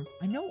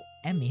know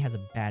Emmy has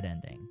a bad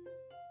ending.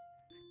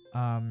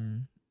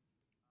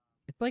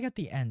 It's like at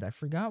the end. I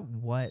forgot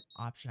what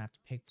option I have to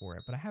pick for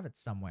it, but I have it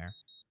somewhere.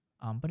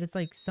 But it's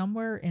like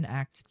somewhere in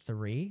Act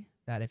 3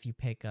 that if you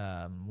pick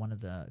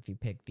if you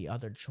pick the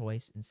other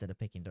choice instead of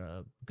picking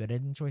the good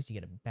ending choice, you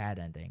get a bad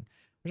ending.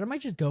 Which I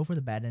might just go for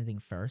the bad ending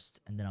first,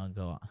 and then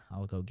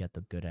I'll go get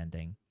the good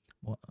ending.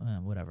 Well,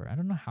 whatever. I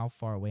don't know how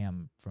far away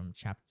I'm from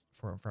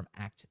from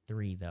Act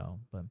 3 though,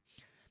 but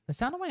the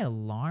sound of my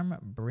alarm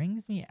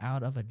brings me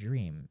out of a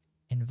dream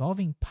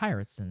involving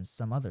pirates and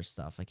some other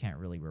stuff I can't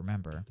really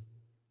remember.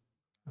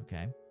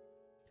 Okay.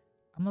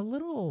 I'm a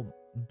little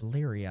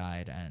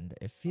bleary-eyed, and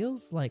it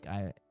feels like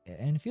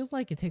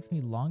it takes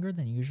me longer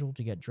than usual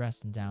to get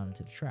dressed and down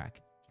to the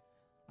track.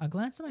 A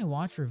glance at my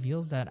watch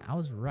reveals that I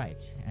was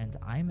right, and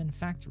I'm in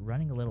fact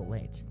running a little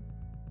late.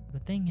 The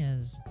thing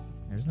is,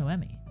 there's no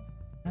Emmy.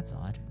 That's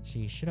odd.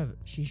 She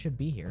should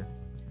be here.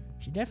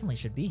 She definitely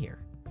should be here.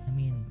 I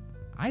mean,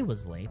 I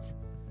was late.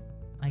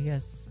 I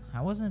guess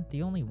I wasn't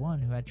the only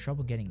one who had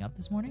trouble getting up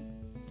this morning.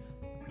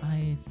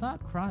 The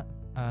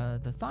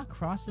thought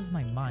crosses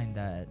my mind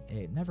that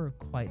it never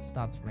quite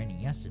stopped raining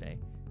yesterday.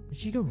 Did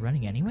she go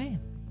running anyway?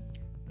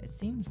 It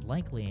seems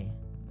likely.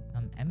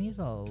 Emmy's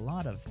a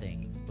lot of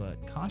things,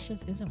 but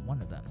cautious isn't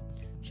one of them.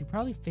 She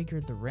probably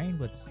figured the rain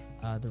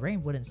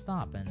wouldn't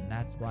stop, and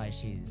that's why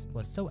she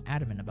was so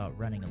adamant about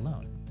running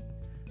alone.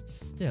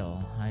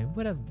 Still, I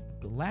would have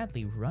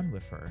gladly run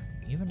with her,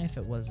 even if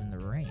it was in the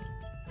rain.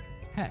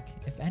 Heck,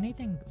 if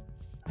anything,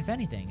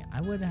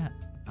 I would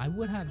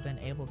have been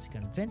able to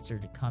convince her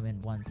to come in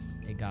once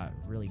it got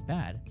really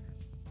bad.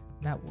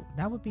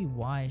 That would be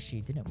why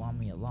she didn't want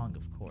me along,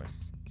 of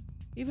course.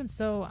 Even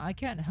so, I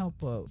can't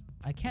help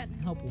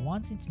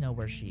wanting to know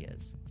where she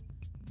is.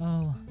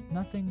 Well,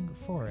 nothing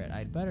for it.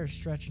 I'd better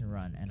stretch and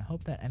run and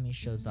hope that Emmy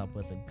shows up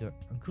with a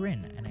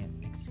grin and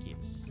an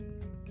excuse.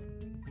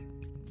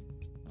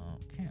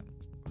 Okay,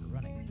 we're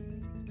running.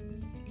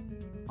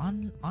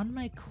 On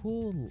my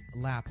cooldown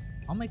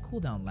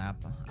lap,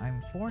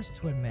 I'm forced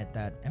to admit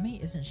that Emmy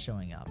isn't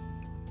showing up.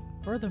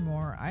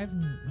 Furthermore, I have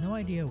no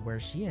idea where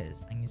she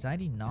is.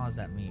 Anxiety gnaws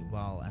at me,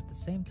 while at the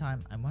same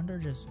time, I wonder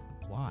just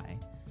why.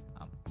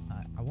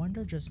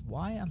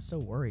 I'm so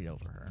worried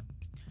over her.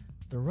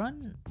 The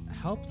run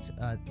helped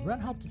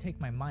to take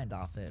my mind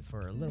off it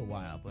for a little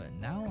while, but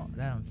now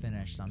that I'm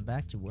finished, I'm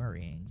back to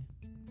worrying.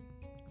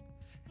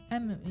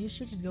 You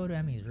should just go to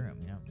Emmy's room,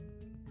 you know.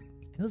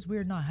 It was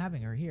weird not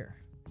having her here.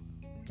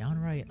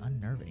 Downright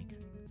unnerving.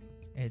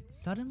 It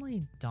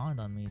suddenly dawned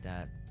on me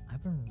that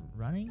I've been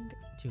running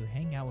to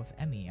hang out with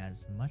Emmy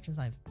as much as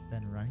I've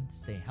been running to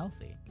stay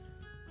healthy.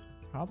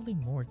 Probably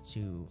more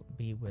to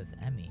be with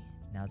Emmy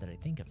now that I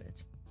think of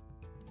it.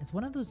 It's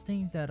one of those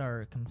things that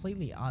are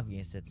completely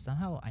obvious, yet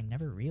somehow I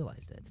never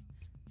realized it.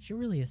 She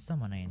really is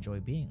someone I enjoy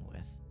being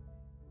with.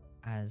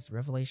 As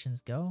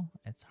revelations go,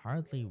 it's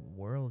hardly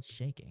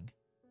world-shaking.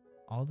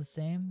 All the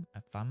same, I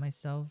found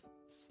myself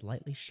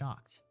slightly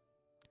shocked.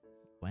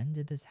 When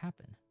did this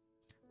happen?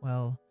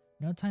 Well,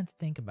 no time to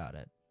think about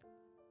it.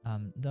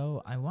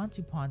 Though I want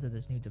to ponder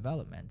this new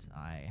development,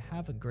 I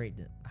have a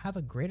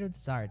greater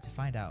desire to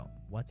find out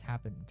what's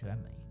happened to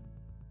Emily.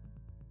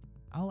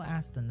 I'll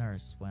ask the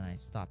nurse when I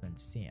stop in to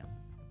see him.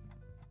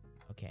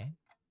 Okay.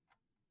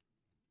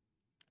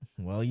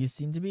 Well, you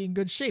seem to be in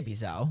good shape,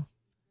 Isao.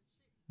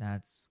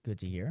 That's good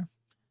to hear.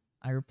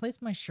 I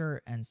replace my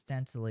shirt and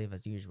stand to leave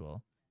as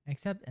usual,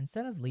 except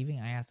instead of leaving,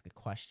 I ask a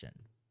question.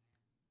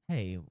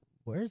 Hey,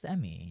 where's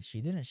Emmy?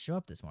 She didn't show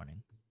up this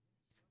morning.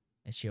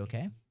 Is she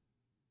okay?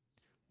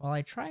 While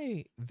I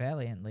try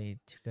valiantly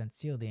to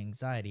conceal the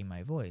anxiety in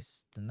my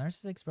voice, the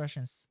nurse's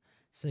expressions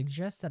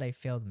suggest that I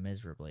failed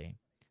miserably.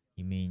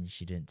 You mean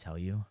she didn't tell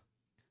you?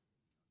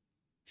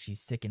 She's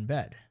sick in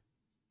bed.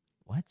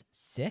 What?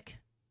 Sick?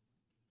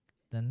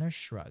 The nurse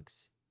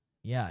shrugs.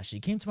 Yeah, she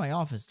came to my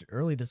office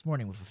early this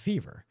morning with a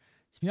fever.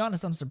 To be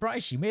honest, I'm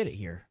surprised she made it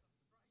here.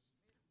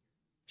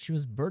 She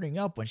was burning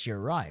up when she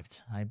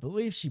arrived. I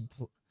believe she'd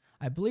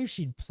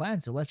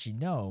planned to let you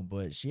know,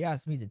 but she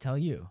asked me to tell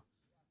you.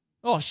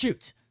 Oh,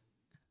 shoot!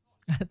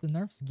 The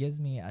nurse gives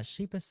me a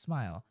sheepish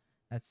smile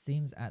that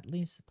seems at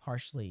least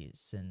partially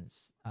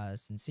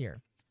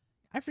sincere.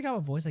 I forgot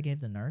what voice I gave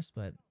the nurse,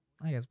 but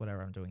I guess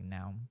whatever I'm doing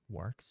now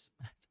works.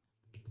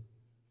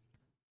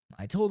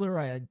 I told her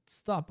I'd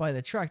stop by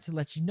the truck to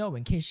let you know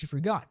in case she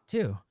forgot,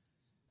 too.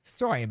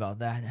 Sorry about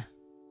that.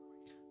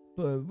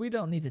 But we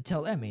don't need to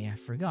tell Emmy I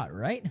forgot,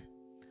 right?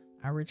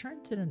 I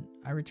returned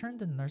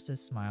the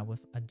nurse's smile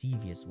with a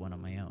devious one of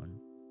my own.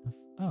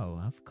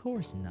 Of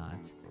course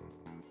not.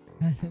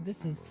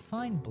 This is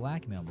fine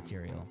blackmail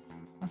material.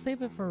 I'll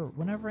save it for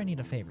whenever I need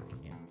a favor from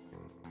you.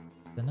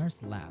 The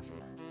nurse laughed.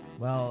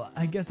 Well,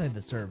 I guess I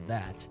deserve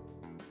that.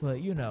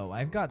 But you know,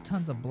 I've got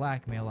tons of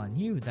blackmail on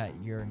you that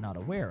you're not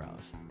aware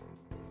of.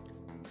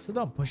 So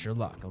don't push your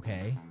luck,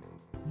 okay?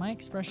 My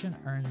expression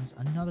earns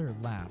another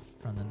laugh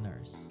from the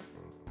nurse.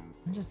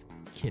 I'm just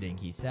kidding,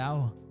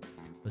 Hisao.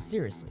 But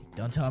seriously,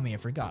 don't tell me I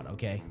forgot,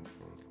 okay?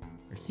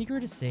 Your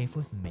secret is safe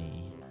with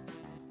me.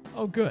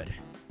 Oh, good.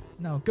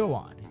 Now go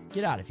on.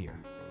 Get out of here.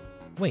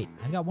 Wait,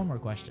 I've got one more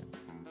question.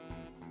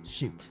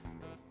 Shoot.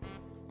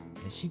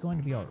 Is she going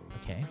to be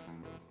okay?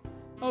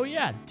 Oh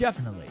yeah,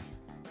 definitely.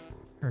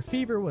 Her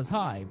fever was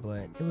high,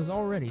 but it was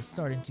already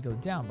starting to go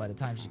down by the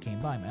time she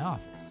came by my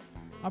office.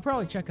 I'll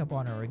probably check up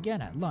on her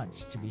again at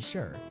lunch to be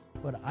sure,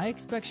 but I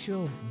expect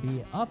she'll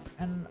be up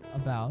and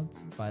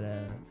about by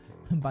the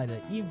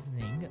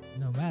evening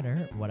no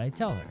matter what I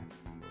tell her.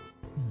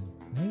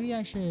 Maybe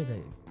I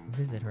should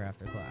visit her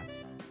after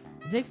class.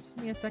 It takes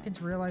me a second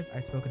to realize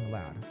I've spoken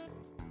aloud.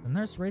 The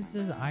nurse raises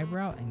his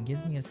eyebrow and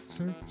gives me a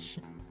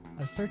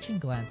searching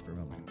glance for a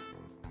moment.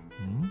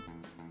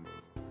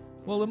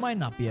 Well, it might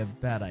not be a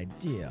bad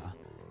idea.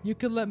 You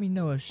could let me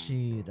know if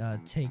she'd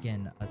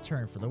taken a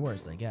turn for the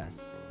worse, I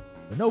guess.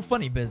 But no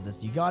funny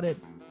business, you got it?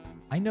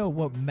 I know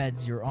what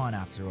meds you're on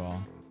after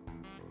all.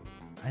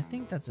 I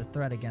think that's a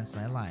threat against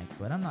my life,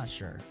 but I'm not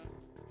sure.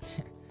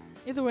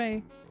 Either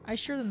way, I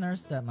assure the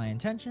nurse that my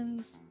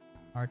intentions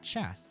are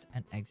chaste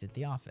and exit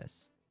the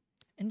office.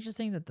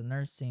 Interesting that the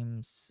nurse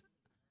sees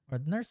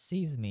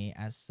me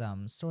as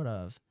some sort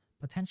of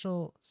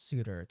potential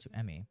suitor to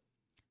Emmy.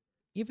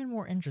 Even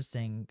more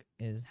interesting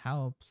is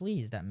how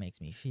pleased that makes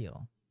me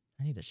feel.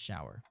 I need a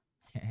shower.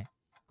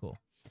 Cool.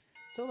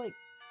 So like,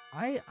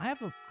 I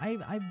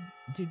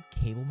did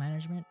cable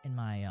management in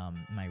my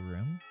my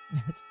room.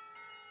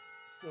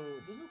 So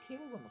there's no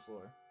cables on the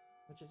floor,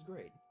 which is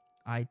great.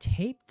 I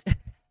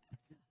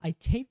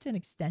taped an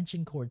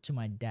extension cord to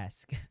my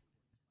desk.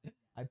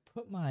 I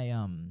put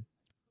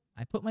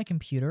my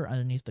computer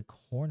underneath the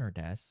corner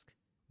desk.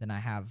 Then I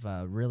have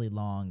a really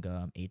long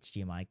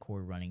HDMI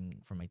cord running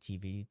from my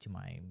TV to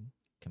my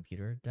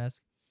computer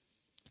desk.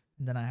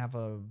 And then I have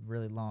a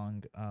really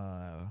long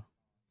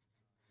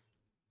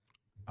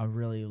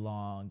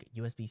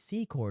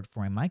USB-C cord for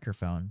my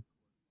microphone.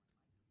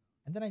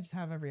 And then I just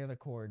have every other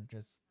cord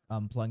just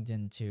plugged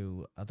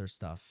into other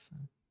stuff.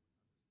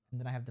 And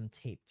then I have them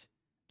taped.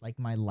 Like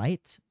my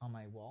light on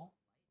my wall,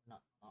 not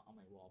on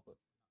my wall, but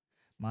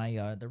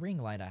my the ring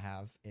light I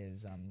have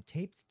is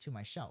taped to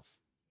my shelf.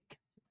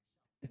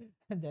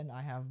 And then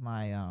I have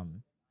my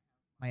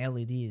my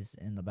LEDs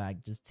in the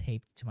bag just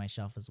taped to my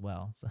shelf as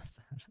well. So it's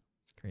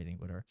crazy,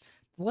 whatever.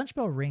 The lunch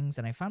bell rings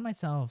and I find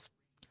myself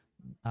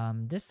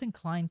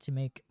disinclined to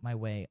make my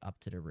way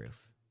up to the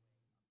roof.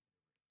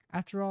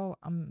 After all,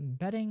 I'm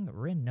betting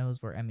Rin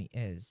knows where Emmy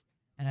is,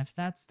 and if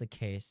that's the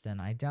case, then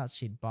I doubt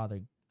she'd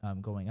bother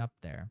going up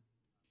there.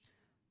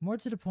 More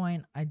to the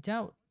point, I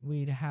doubt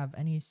we'd have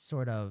any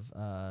sort of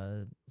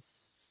whatever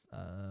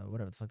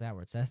the fuck that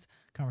word says,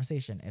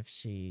 conversation if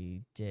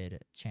she did.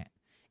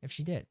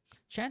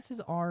 Chances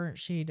are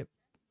she'd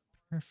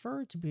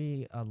prefer to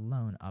be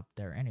alone up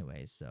there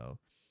anyway, so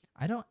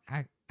I don't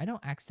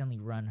accidentally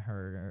run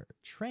her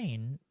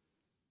train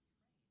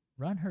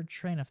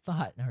of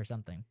thought or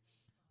something.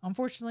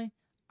 Unfortunately,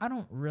 I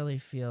don't really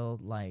feel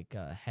like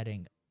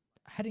heading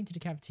to the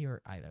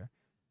cafeteria either.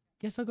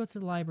 Guess I'll go to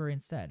the library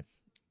instead.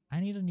 I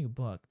need a new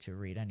book to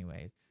read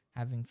anyway,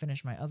 having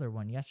finished my other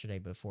one yesterday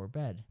before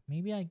bed.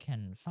 Maybe I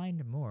can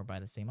find more by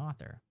the same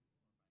author.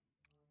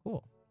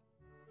 Cool.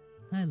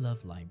 I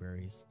love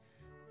libraries.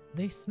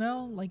 They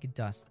smell like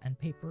dust and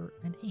paper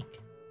and ink.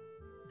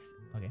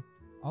 Okay.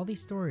 All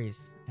these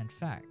stories and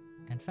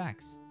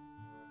facts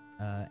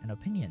and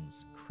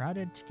opinions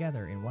crowded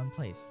together in one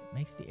place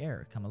makes the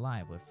air come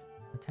alive with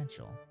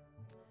potential.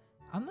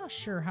 I'm not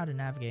sure how to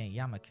navigate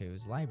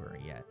Yamaku's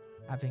library yet,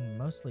 having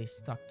mostly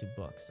stuck to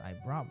books I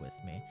brought with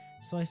me,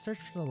 so I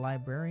searched for the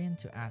librarian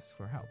to ask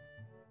for help.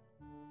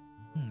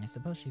 I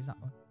suppose she's not.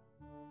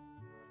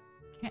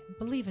 Can't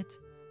believe it.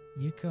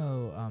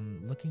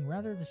 Yuko, looking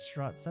rather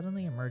distraught,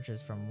 suddenly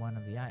emerges from one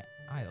of the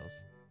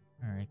aisles.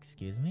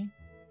 Excuse me?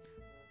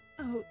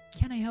 Oh,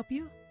 can I help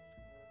you?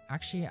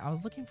 Actually, I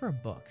was looking for a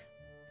book.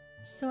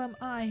 So am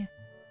I.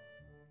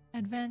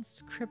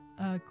 Advanced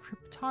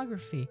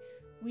cryptography.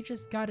 We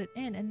just got it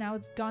in and now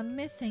it's gone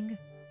missing.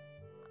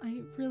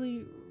 I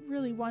really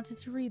wanted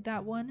to read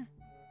that one.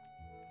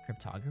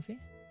 Cryptography?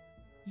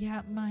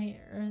 Yeah,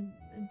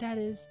 that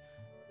is...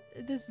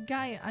 This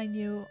guy I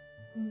knew...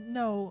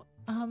 No,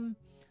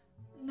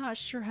 not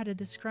sure how to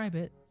describe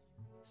it.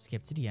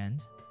 Skip to the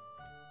end.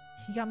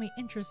 He got me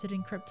interested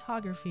in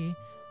cryptography.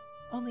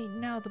 Only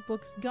now the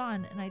book's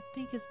gone and I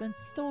think it's been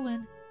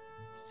stolen.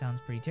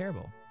 Sounds pretty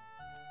terrible.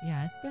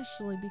 Yeah,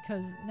 especially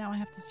because now I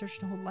have to search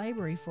the whole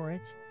library for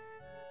it.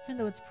 Even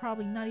though it's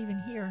probably not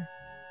even here.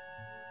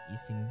 You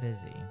seem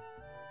busy.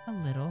 A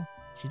little.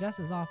 She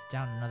dusts off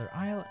down another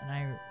aisle and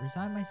I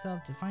resign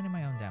myself to finding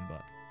my own damn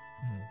book.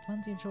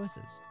 Plenty of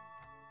choices.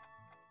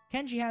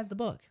 Kenji has the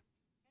book.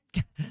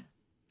 Oh,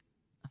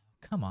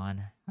 come on.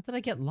 How did I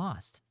get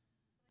lost?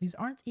 These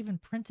aren't even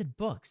printed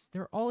books.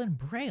 They're all in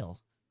Braille.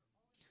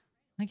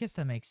 I guess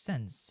that makes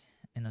sense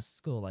in a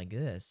school like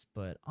this,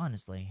 but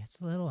honestly,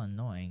 it's a little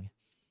annoying.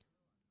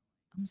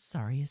 I'm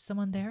sorry, is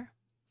someone there?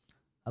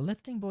 A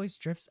lifting voice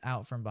drifts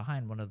out from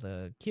behind one of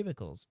the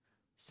cubicles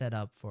set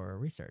up for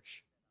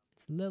research.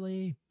 It's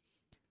Lily.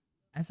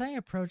 As I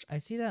approach, I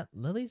see that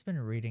Lily's been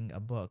reading a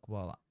book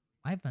while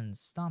I've been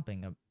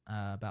stomping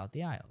about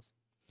the aisles.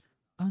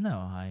 Oh no,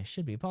 I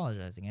should be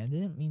apologizing. I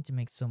didn't mean to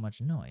make so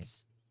much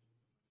noise.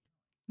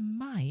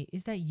 My,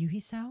 is that you,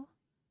 Hisao?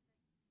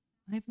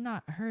 I've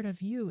not heard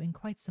of you in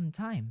quite some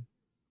time.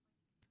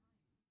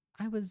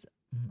 I was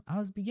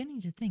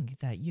beginning to think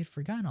that you'd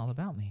forgotten all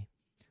about me.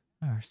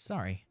 Oh,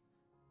 sorry.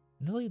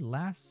 Lily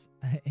laughs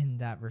in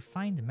that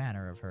refined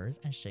manner of hers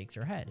and shakes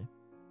her head.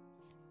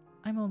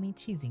 I'm only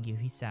teasing you,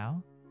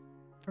 Hisao.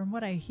 From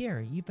what I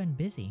hear, you've been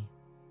busy.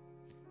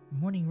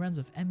 Morning runs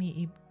with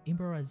Emi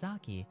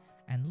Ibarazaki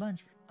and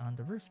lunch on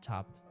the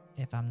rooftop,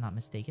 if I'm not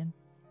mistaken.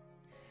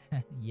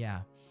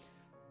 Yeah.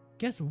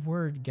 Guess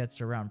word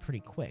gets around pretty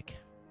quick.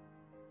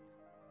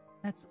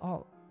 That's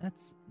all.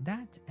 That's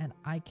that, and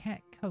I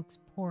can't coax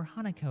poor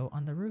Hanako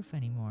on the roof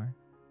anymore.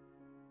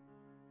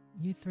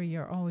 You three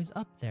are always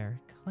up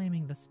there,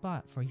 claiming the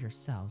spot for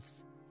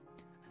yourselves.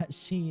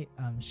 She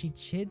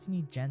chids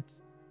me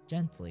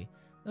gently,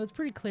 though it's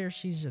pretty clear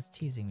she's just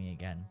teasing me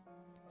again.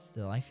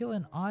 Still, I feel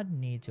an odd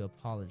need to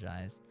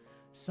apologize.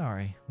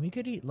 Sorry, we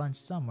could eat lunch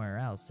somewhere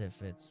else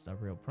if it's a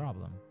real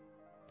problem.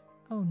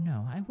 Oh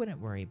no, I wouldn't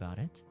worry about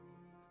it.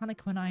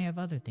 Hanako and I have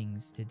other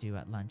things to do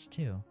at lunch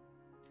too.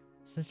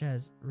 Such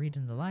as read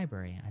in the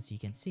library, as you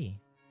can see.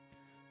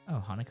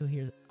 Oh,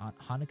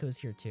 Hanako's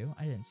here too?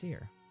 I didn't see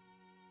her.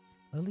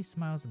 Lily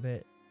smiles a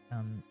bit,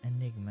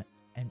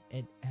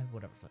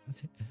 whatever.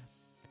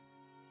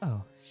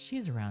 Oh,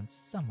 she's around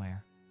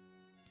somewhere.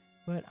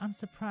 But I'm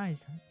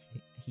surprised,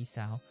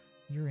 Hisao,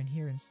 you're in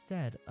here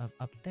instead of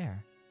up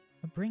there.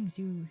 What brings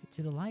you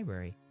to the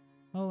library?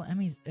 Well,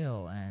 Emi's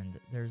ill, and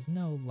there's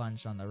no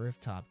lunch on the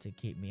rooftop to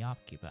keep me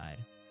occupied.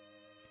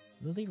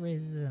 Lily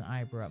raises an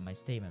eyebrow at my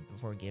statement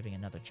before giving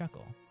another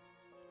chuckle.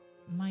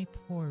 My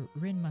poor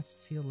Rin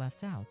must feel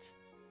left out.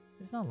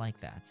 It's not like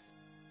that.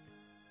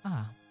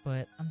 Ah,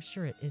 but I'm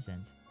sure it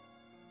isn't.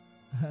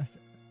 But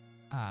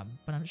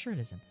I'm sure it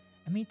isn't.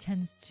 Emi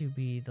tends to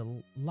be the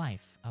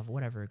life of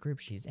whatever group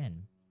she's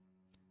in.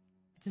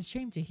 It's a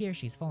shame to hear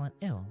she's fallen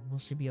ill. Will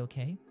she be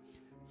okay?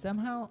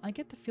 Somehow, I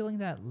get the feeling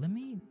that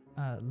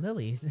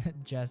Lily's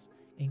just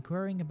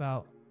inquiring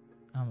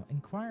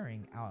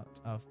out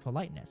of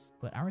politeness,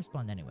 but I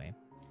respond anyway.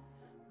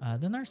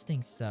 The nurse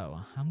thinks so.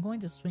 I'm going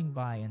to swing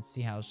by and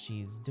see how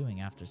she's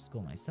doing after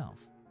school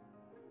myself.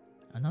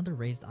 Another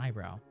raised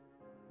eyebrow.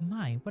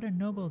 My, what a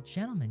noble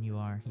gentleman you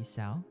are,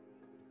 Hisao.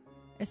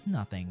 It's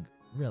nothing,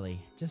 really.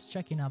 Just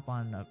checking up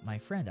on my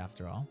friend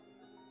after all.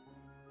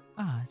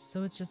 Ah,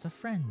 so it's just a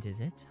friend, is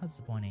it? How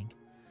disappointing.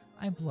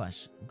 I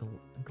blush,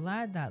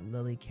 glad that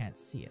Lily can't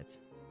see it.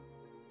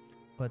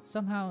 But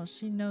somehow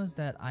she knows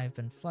that I've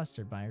been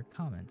flustered by her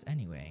comment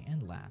anyway,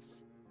 and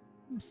laughs.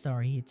 I'm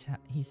sorry,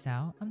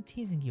 Hisao, I'm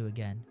teasing you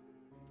again.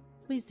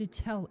 Please do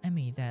tell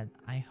Emi that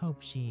I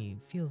hope she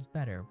feels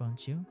better,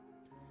 won't you?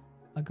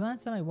 A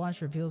glance at my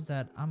watch reveals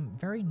that I'm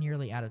very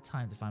nearly out of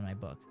time to find my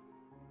book.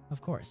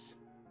 Of course.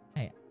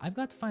 Hey, I've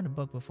got to find a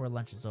book before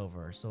lunch is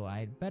over, so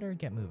I'd better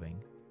get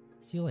moving.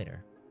 See you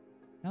later.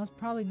 That was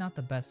probably not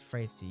the best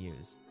phrase to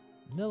use.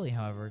 Lily,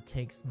 however,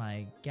 takes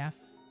my gaffe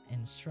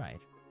in stride.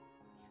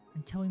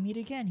 Until we meet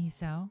again,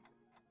 Hisao.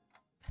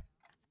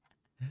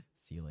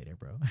 See you later,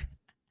 bro.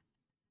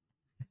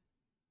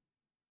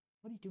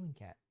 What are you doing,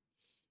 cat?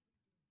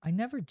 I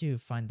never do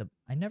find the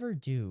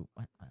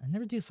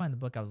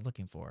book I was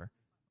looking for.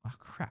 Oh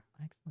crap!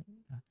 I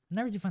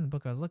never do find the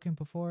book I was looking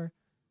for.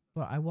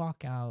 but I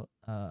walk out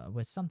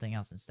with something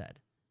else instead.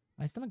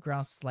 My stomach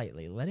growls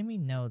slightly, letting me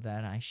know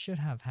that I should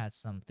have had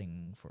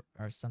something for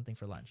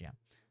lunch. Yeah.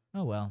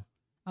 Oh well.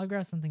 I'll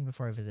grab something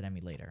before I visit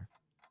Emmy later.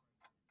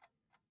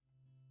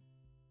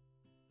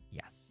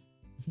 Yes.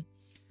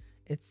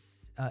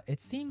 It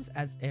seems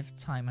as if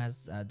time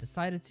has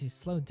decided to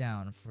slow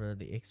down for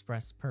the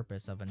express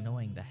purpose of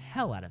annoying the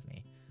hell out of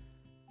me.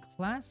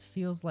 Class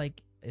feels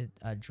like it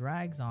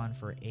drags on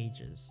for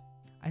ages.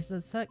 I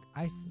suspect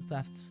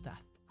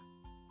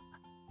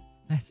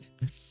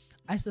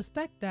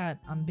that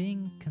I'm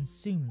being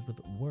consumed with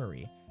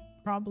worry.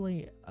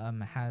 Probably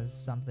has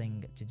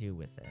something to do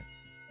with it.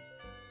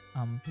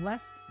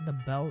 Blessed, the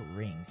bell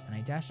rings and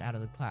I dash out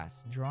of the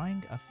class,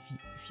 drawing a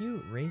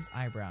few raised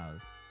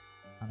eyebrows.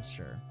 I'm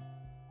sure.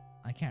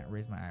 I can't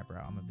raise my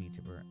eyebrow. I'm a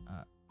VTuber.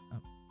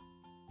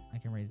 I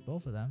can raise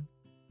both of them.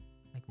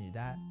 I can do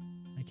that.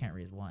 I can't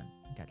raise one.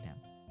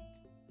 Goddamn.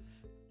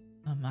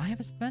 I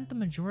have spent the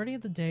majority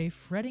of the day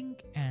fretting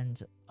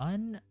and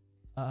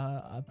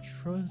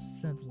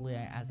obtrusively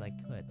as I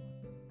could.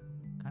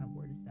 What kind of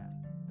word is that?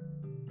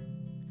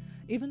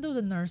 Even though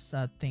the nurse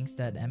thinks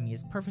that Emmy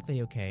is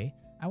perfectly okay,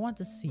 I want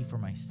to see for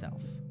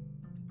myself.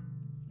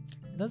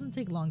 It doesn't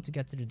take long to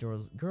get to the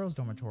girls'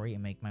 dormitory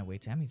and make my way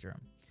to Emmy's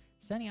room.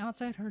 Standing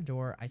outside her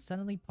door, I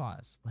suddenly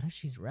pause. What if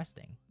she's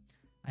resting?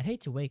 I'd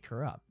hate to wake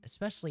her up,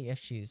 especially if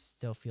she's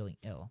still feeling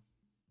ill.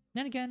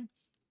 Then again,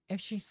 if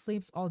she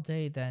sleeps all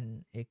day,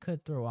 then it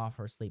could throw off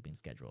her sleeping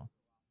schedule.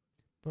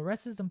 But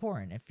rest is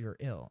important if you're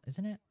ill,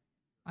 isn't it?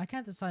 I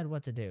can't decide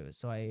what to do,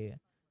 so I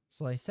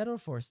settle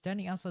for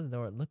standing outside the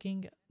door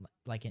looking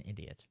like an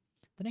idiot.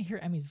 Then I hear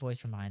Emmy's voice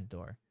from behind the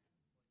door.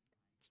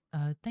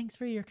 Thanks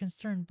for your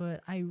concern,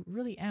 but I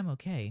really am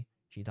okay,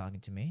 she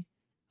talking to me.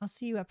 I'll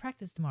see you at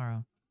practice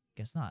tomorrow.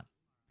 Guess not.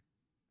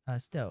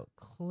 Still,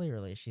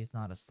 clearly she's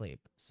not asleep,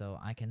 so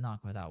I can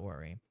knock without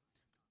worry.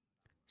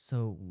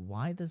 So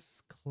why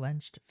this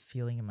clenched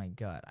feeling in my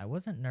gut? I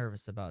wasn't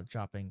nervous about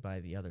dropping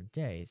by the other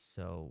day,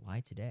 so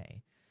why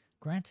today?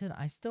 Granted,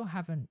 I still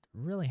haven't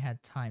really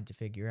had time to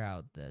figure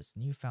out this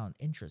newfound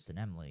interest in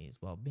Emily's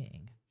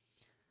well-being.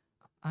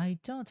 I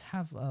don't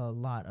have a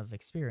lot of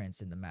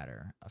experience in the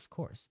matter, of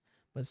course,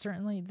 but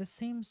certainly this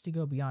seems to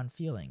go beyond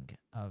feeling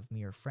of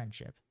mere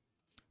friendship.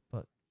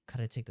 But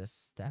could I take this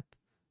step?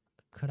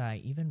 Could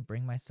I even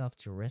bring myself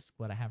to risk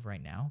what I have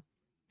right now?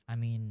 I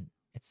mean,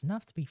 it's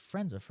enough to be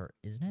friends with her,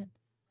 isn't it?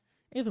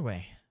 Either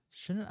way,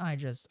 shouldn't I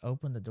just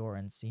open the door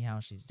and see how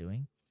she's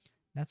doing?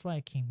 That's why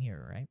I came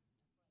here, right?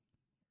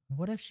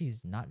 What if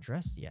she's not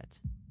dressed yet?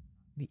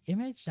 The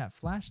image that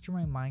flashed through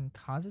my mind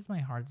causes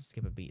my heart to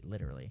skip a beat,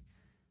 literally.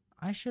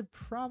 I should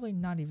probably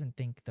not even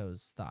think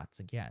those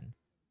thoughts again.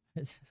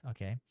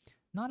 Okay,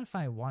 not if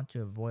I want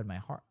to avoid my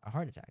heart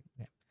attack.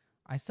 Okay.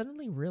 I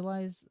suddenly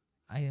realize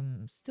I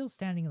am still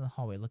standing in the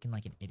hallway looking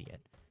like an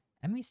idiot.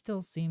 Emmy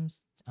still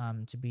seems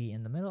to be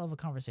in the middle of a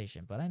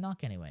conversation, but I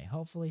knock anyway.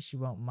 Hopefully she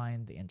won't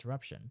mind the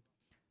interruption.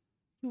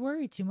 You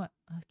worry too much.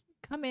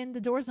 Come in, the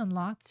door's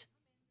unlocked.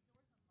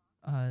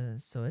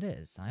 So it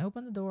is. I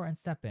open the door and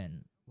step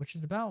in, which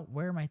is about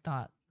where my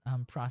thought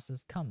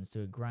process comes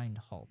to a grind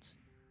halt.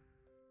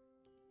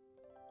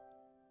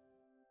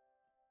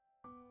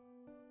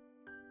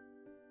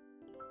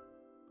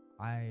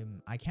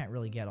 I can't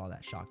really get all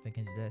that shocked. I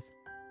can do this.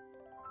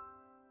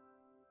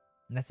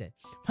 And that's it.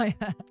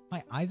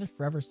 My eyes are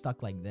forever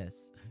stuck like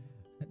this.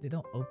 They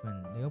don't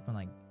open. They open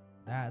like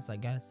that, so I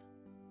guess.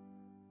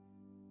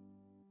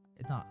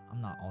 It's not,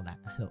 I'm not all that,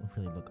 I don't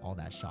really look all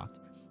that shocked.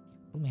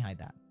 Let me hide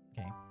that.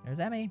 Okay, there's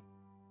Emmy.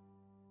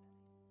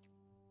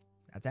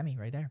 That's Emmy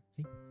right there.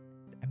 See?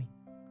 It's Emmy.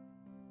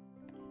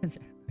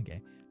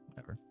 Okay,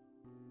 whatever.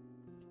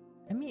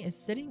 Emmy is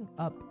sitting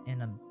up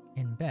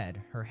in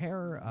bed, her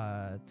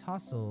hair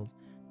tousled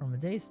from a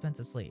day spent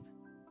asleep.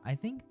 I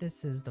think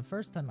this is the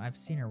first time I've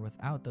seen her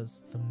without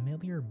those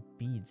familiar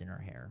beads in her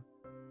hair.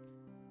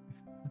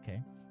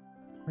 Okay.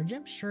 Her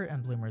gym shirt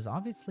and bloomers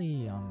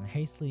obviously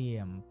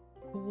hastily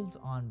pulled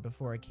on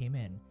before I came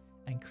in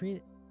and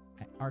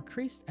are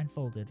creased and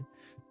folded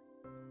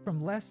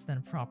from less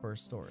than proper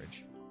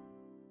storage.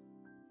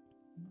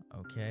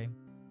 Okay.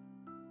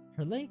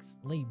 Her legs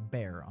lay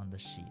bare on the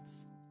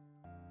sheets.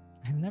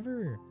 I've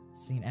never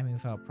seen Emmy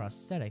without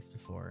prosthetics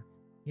before.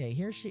 Yeah,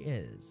 here she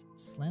is.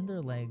 Slender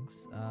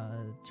legs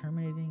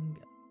terminating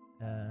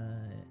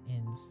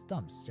in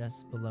stumps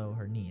just below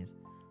her knees.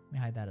 Let me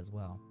hide that as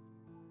well.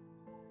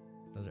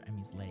 Those are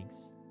Emmy's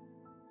legs.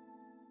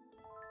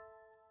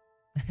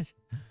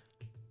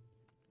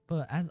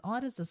 But as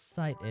odd as the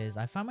sight is,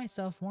 I find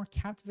myself more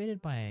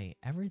captivated by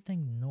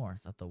everything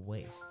north of the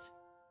waist.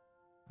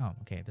 Oh,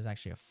 okay, there's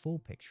actually a full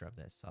picture of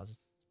this, so I'll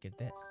just get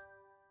this.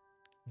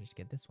 I'll just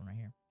get this one right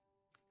here.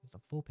 It's a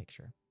full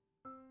picture.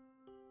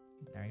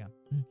 There we go.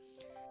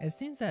 It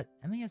seems that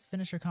Emmy has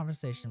finished her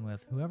conversation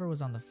with whoever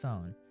was on the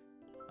phone.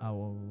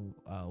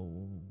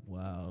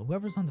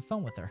 Whoever's on the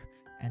phone with her,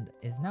 and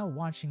is now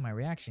watching my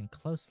reaction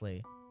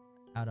closely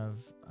out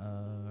of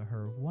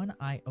her one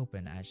eye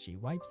open as she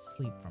wipes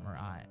sleep from her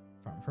eye,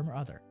 from her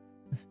other.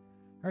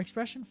 Her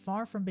expression,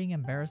 far from being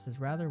embarrassed, is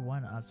rather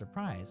one of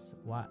surprise.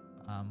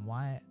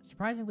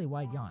 Surprisingly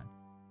wide yawn.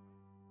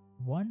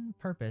 One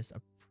perhaps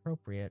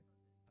appropriate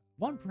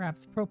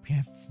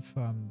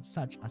from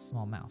such a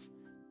small mouth.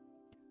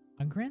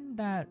 A grin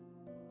that,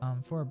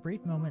 for a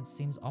brief moment,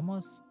 seems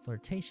almost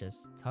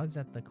flirtatious, tugs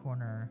at the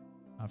corner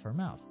of her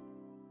mouth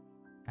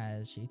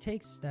as she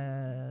takes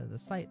the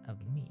sight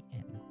of me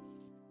in.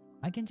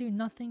 I can do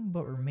nothing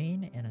but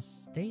remain in a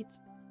state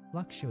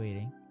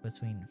fluctuating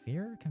between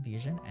fear,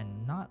 confusion,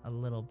 and not a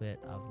little bit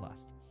of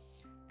lust.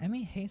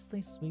 Emmy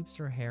hastily sweeps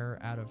her hair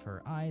out of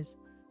her eyes,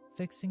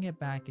 fixing it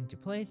back into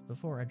place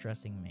before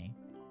addressing me.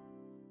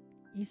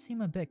 You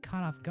seem a bit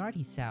caught off guard,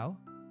 Isao.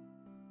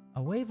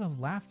 A wave of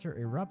laughter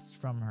erupts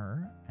from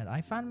her, and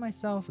I find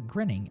myself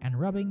grinning and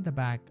rubbing the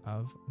back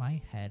of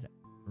my head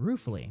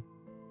ruefully.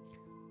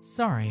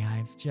 Sorry,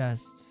 I've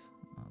just...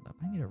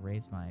 I need to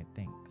raise my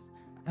things.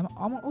 I'm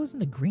always in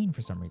the green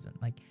for some reason.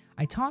 Like,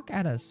 I talk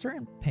at a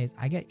certain pace,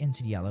 I get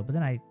into the yellow, but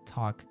then I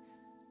talk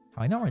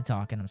how I normally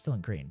talk, and I'm still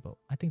in green, but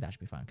I think that should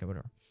be fine. Okay,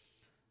 whatever.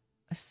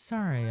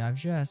 Sorry, I've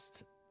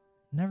just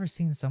never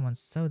seen someone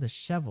so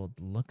disheveled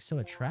look so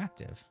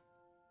attractive.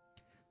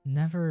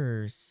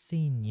 Never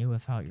seen you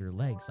without your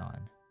legs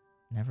on.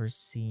 Never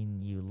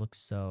seen you look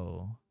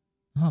so...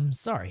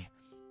 sorry.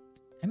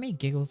 Emmy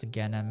giggles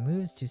again and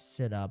moves to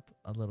sit up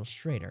a little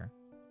straighter.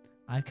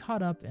 I'm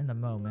caught up in the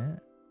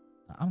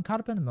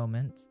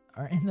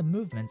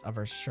movements of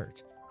her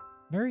shirt,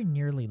 very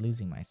nearly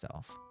losing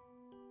myself.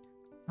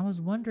 I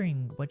was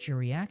wondering what your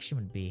reaction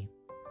would be.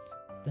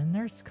 The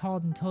nurse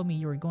called and told me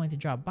you were going to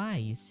drop by,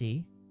 you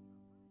see.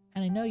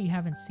 And I know you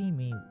haven't seen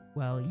me,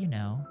 well, you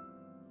know,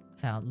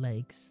 without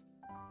legs.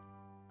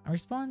 I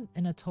respond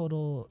in a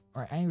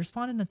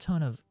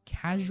tone of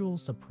casual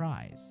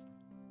surprise.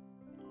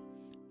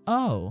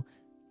 Oh,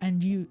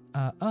 and you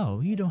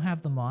don't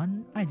have them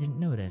on? I didn't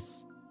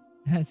notice.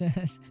 This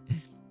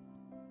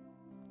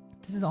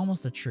is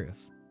almost the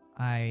truth.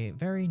 I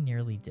very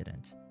nearly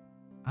didn't.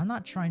 I'm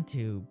not trying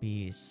to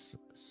be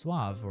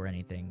suave or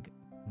anything,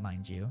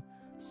 mind you.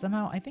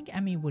 Somehow, I think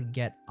Emmy would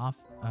get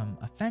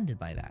offended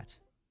by that.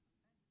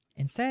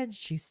 Instead,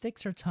 she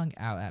sticks her tongue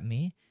out at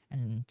me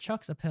and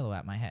chucks a pillow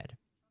at my head.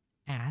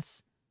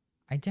 Ass.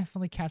 I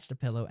definitely catch the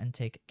pillow and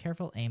take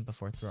careful aim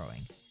before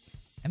throwing.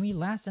 Emmy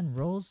laughs and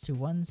rolls to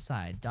one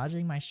side,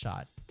 dodging my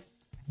shot.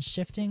 The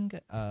shifting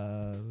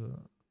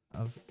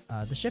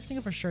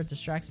of her shirt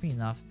distracts me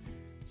enough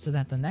so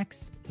that the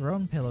next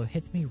thrown pillow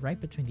hits me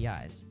right between the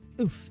eyes.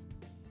 Oof.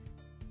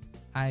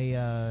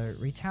 I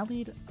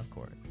retaliated, of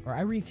course. What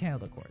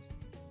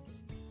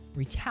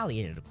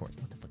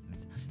the fuck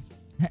means?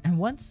 And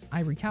once I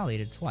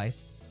retaliated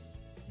twice,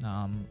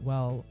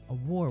 well, a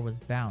war was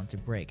bound to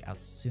break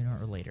out sooner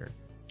or later.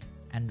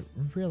 And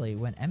really,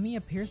 when Emmy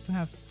appears to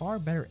have far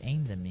better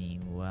aim than me,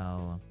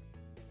 well,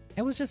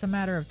 it was just a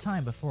matter of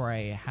time before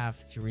I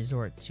have to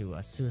resort to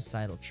a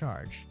suicidal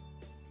charge.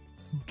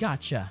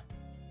 Gotcha.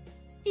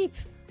 Eep.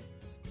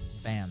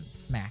 Bam.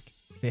 Smack.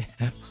 Okay,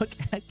 what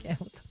the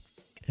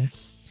fuck?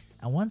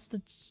 And once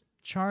the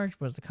charge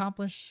was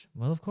accomplished,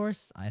 well, of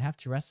course, I'd have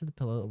to wrestle the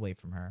pillow away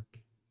from her.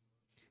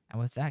 And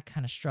with that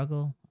kind of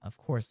struggle, of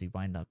course, we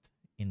wind up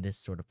in this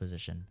sort of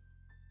position.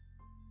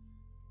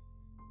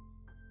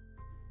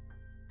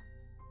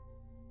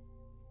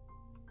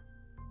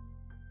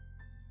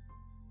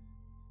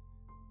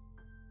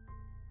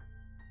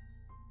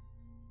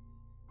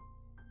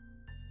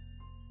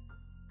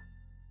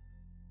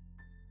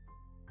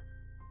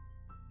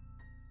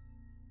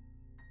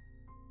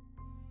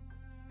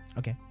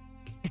 Okay.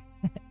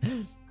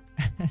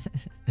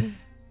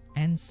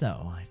 And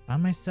so, I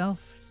found myself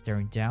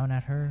staring down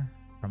at her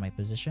from my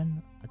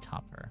position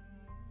atop her.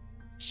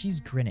 She's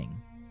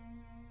grinning,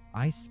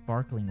 eyes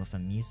sparkling with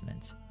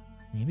amusement,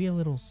 maybe a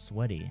little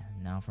sweaty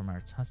now from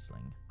our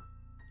tussling.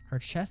 Her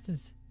chest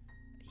is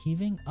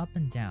heaving up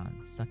and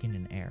down, sucking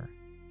in air.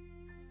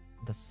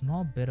 The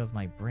small bit of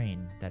my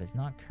brain that is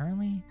not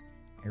currently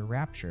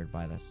enraptured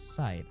by the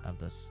sight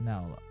and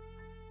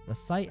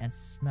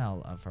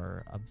smell of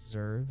her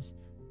observes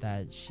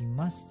that she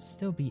must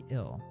still be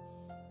ill,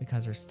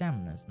 because her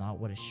stamina is not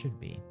what it should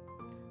be.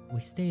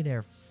 We stay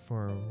that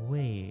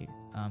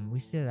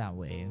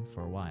way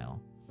for a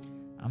while.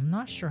 I'm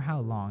not sure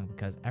how long,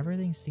 because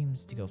everything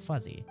seems to go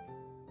fuzzy.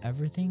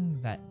 Everything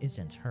that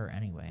isn't her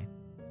anyway.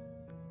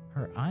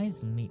 Her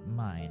eyes meet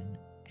mine,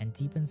 and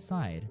deep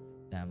inside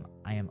them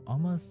I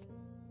almost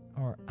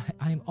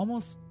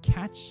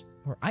catch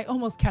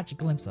a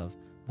glimpse of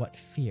what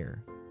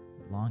fear,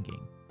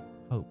 longing,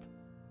 hope.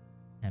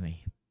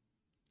 Emmy.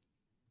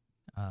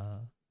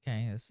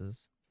 Okay, this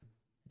is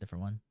a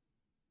different one.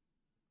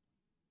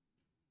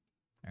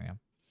 There we go.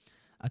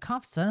 A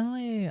cough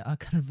suddenly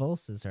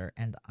convulses her,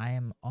 and I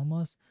am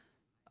almost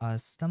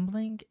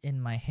stumbling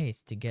in my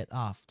haste to get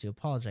off to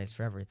apologize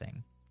for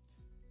everything.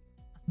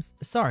 I'm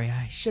sorry,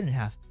 I shouldn't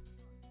have.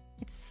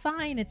 It's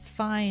fine, it's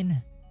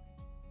fine.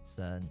 It's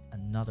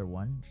another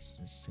one.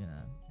 Just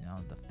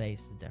the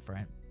face is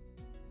different.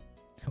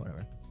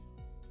 Whatever.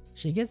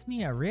 She gives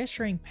me a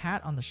reassuring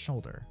pat on the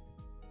shoulder.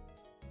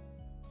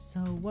 So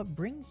what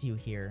brings you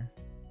here?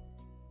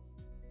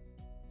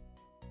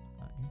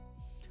 Okay.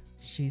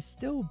 She's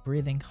still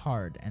breathing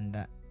hard, and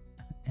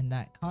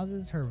that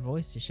causes her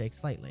voice to shake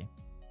slightly.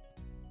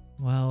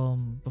 Well,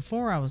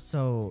 before I was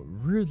so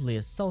rudely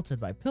assaulted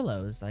by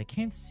pillows, I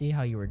came to see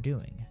how you were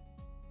doing.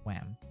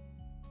 Wham.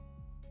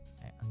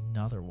 Okay,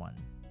 another one.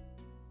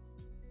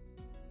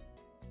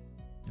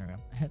 There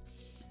we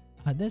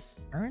go. This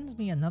earns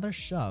me another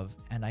shove,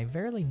 and I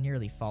very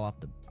nearly fall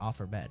off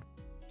her bed.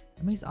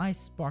 Emi's eyes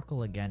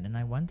sparkle again, and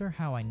I wonder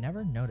how I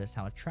never noticed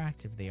how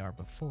attractive they are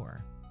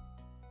before.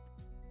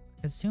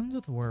 Consumed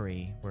with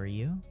worry, were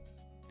you?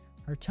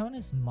 Her tone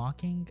is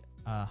mocking,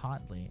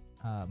 hotly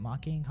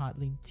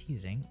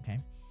teasing. Okay.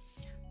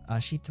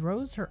 She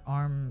throws her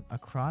arm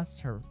across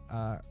her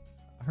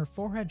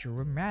forehead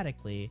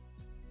dramatically,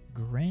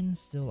 grin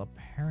still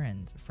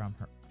apparent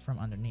from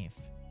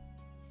underneath.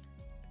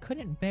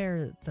 Couldn't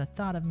bear the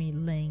thought of me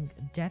laying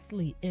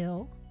deathly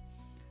ill.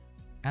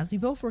 As we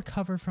both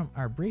recover from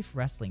our brief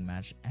wrestling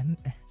match, don't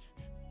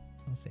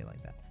say it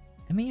like that.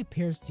 Emi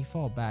appears to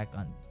fall back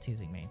on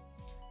teasing me.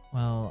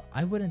 Well,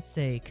 I wouldn't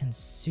say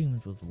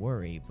consumed with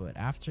worry, but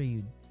after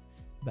you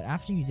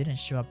didn't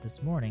show up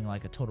this morning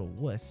like a total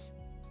wuss.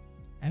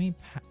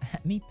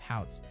 Emi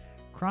pouts,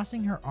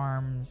 crossing her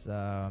arms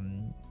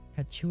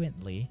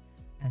petulantly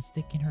and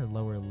sticking her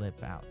lower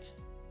lip out.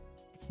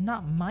 It's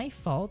not my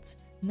fault.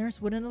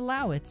 Nurse wouldn't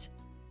allow it.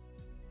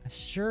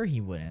 Sure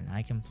he wouldn't.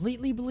 I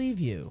completely believe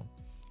you.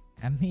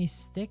 Emi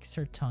sticks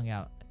her tongue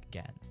out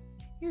again.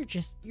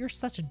 You're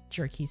such a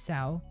jerky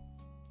sow.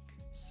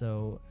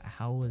 So,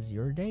 how was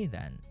your day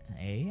then,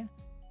 eh?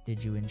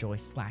 Did you enjoy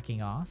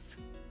slacking off?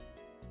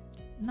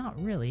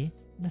 Not really.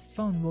 The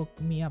phone woke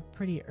me up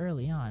pretty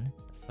early on.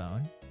 The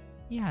phone?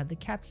 Yeah, the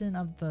captain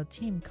of the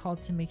team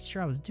called to make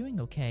sure I was doing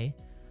okay.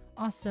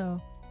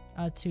 Also,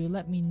 to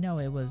let me know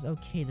it was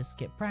okay to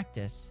skip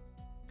practice.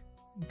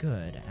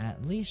 Good.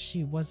 At least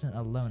she wasn't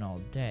alone all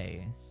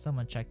day.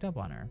 Someone checked up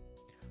on her.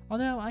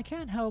 Although I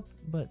can't help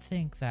but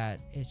think that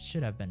it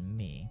should have been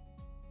me.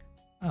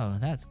 Oh,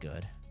 that's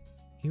good.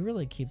 He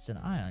really keeps an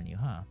eye on you,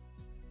 huh?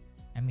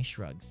 Emi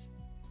shrugs.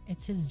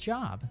 It's his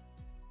job.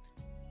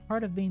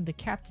 Part of being the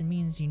captain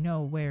means you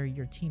know where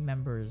your team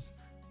members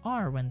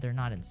are when they're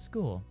not in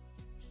school.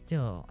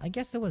 Still, I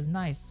guess it was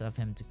nice of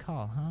him to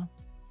call, huh?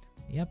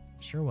 Yep,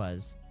 sure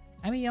was.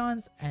 Emi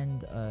yawns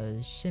and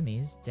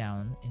shimmies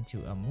down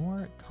into a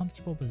more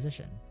comfortable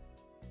position.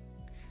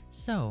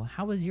 So,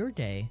 how was your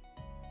day?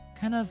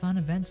 Kind of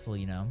uneventful,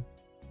 you know.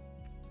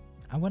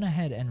 I went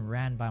ahead and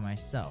ran by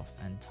myself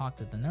and talked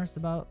with the nurse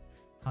about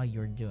how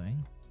you're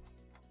doing.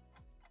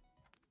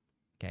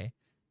 Okay.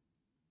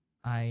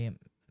 I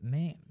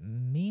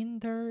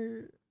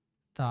meander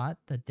thought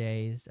the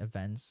day's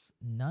events,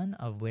 none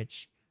of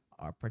which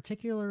are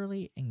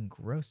particularly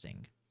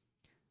engrossing.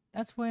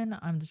 That's when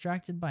I'm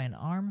distracted by an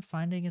arm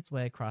finding its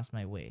way across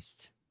my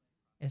waist.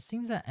 It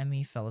seems that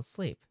Emi fell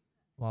asleep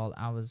while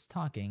I was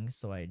talking,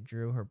 so I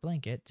drew her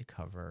blanket to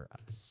cover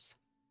us.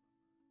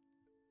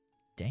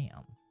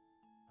 Damn.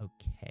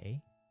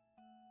 Okay.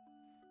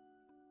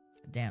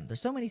 Damn, there's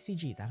so many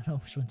CGs. I don't know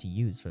which one to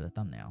use for the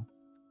thumbnail.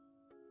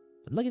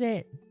 But look at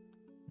it.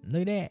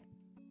 Look at it.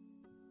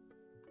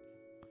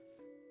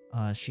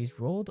 She's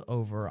rolled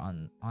over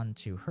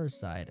onto her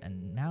side,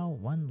 and now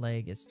one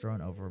leg is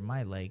thrown over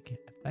my leg,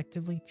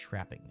 effectively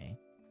trapping me.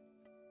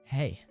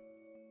 Hey.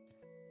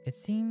 It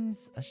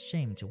seems a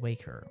shame to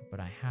wake her, but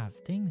I have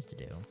things to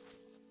do.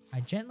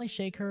 I gently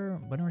shake her,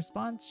 but in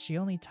response, she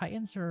only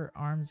tightens her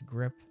arm's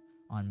grip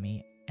on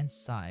me and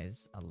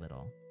sighs a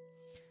little.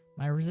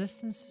 My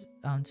resistance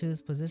to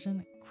this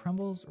position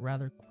crumbles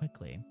rather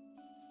quickly.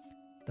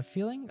 The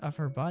feeling of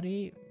her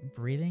body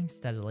breathing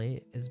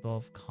steadily is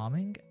both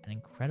calming and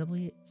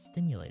incredibly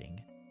stimulating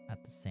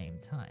at the same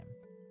time.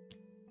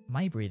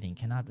 My breathing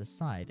cannot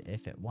decide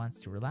if it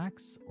wants to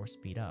relax or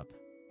speed up.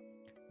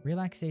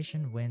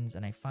 Relaxation wins,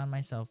 and I find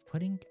myself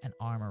putting an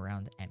arm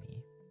around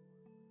Emi.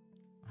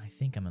 I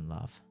think I'm in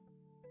love.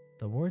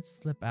 The words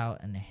slip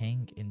out and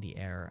hang in the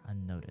air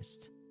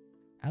unnoticed.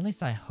 At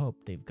least I hope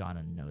they've gone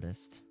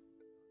unnoticed.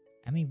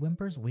 Emi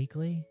whimpers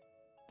weakly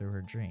through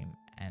her dream,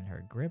 and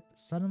her grip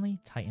suddenly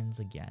tightens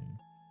again.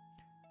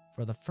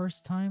 For the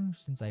first time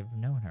since I've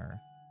known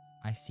her,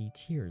 I see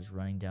tears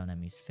running down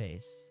Emi's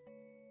face.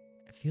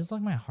 It feels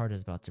like my heart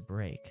is about to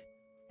break.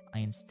 I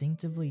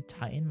instinctively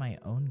tighten my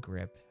own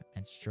grip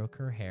and stroke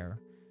her hair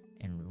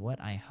in what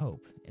I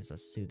hope is a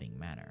soothing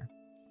manner.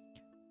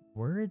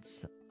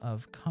 Words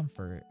of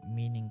comfort,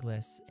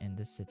 meaningless in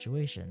this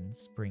situation,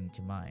 spring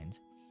to mind.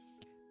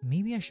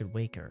 Maybe I should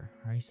wake her.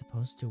 Are you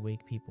supposed to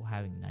wake people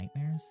having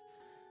nightmares?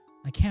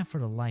 I can't for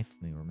the life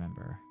of me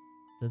remember.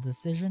 The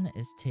decision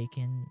is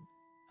taken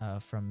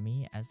from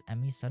me as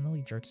Emi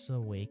suddenly jerks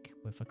awake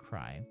with a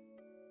cry.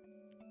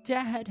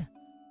 Dad!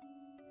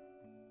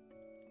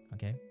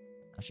 Okay,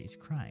 now she's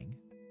crying.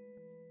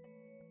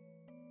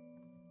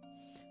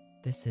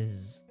 This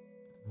is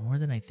more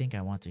than I think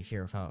I want to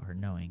hear without her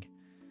knowing.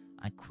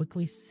 I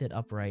quickly sit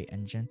upright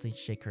and gently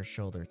shake her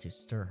shoulder to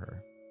stir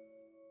her.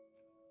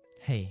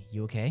 Hey,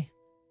 you okay?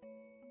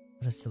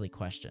 What a silly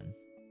question.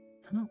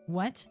 Huh?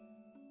 What?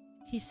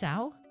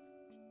 Hisao?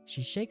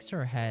 She shakes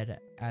her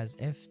head as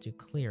if to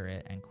clear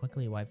it and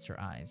quickly wipes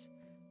her eyes.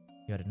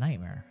 You had a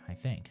nightmare, I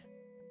think.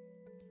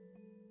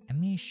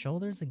 Emi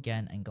shoulders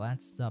again and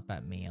glances up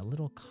at me a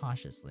little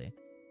cautiously,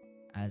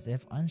 as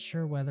if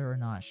unsure whether or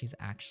not she's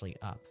actually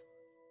up.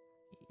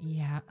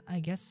 Yeah, I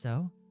guess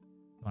so.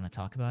 You want to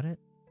talk about it?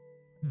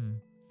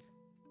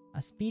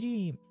 A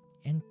speedy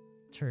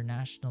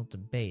international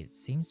debate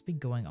seems to be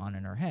going on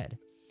in her head,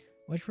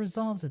 which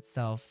resolves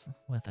itself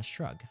with a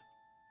shrug.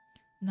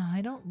 No,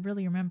 I don't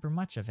really remember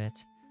much of it.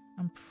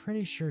 I'm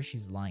pretty sure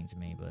she's lying to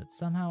me, but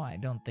somehow I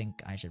don't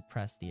think I should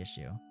press the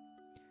issue.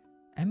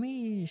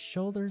 Emi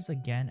shoulders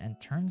again and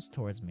turns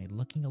towards me,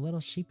 looking a little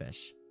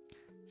sheepish.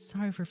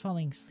 Sorry for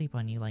falling asleep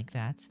on you like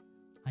that.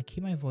 I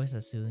keep my voice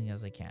as soothing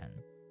as I can.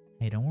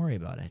 Hey, don't worry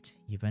about it.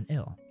 You've been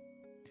ill.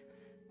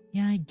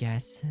 Yeah, I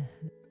guess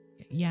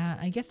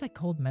that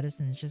cold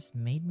medicine's just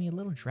made me a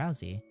little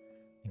drowsy.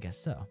 I guess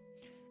so.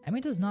 Emi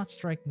does not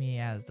strike me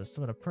as the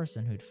sort of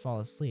person who'd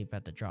fall asleep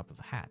at the drop of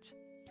a hat.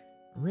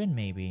 Rin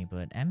maybe,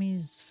 but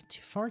Emi's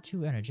far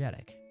too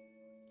energetic.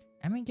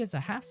 Emi gives a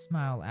half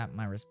smile at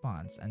my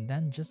response, and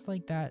then just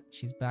like that,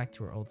 she's back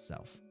to her old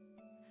self.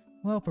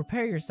 Well,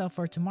 prepare yourself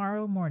for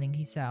tomorrow morning,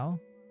 Hisao.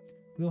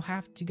 We'll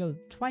have to go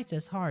twice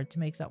as hard to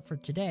make up for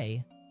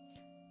today.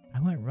 I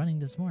went running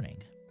this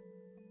morning.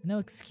 No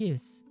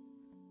excuse.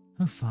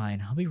 Oh,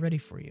 fine. I'll be ready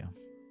for you.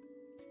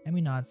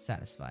 Emi nods,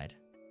 satisfied.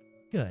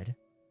 Good.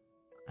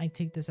 I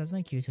take this as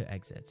my cue to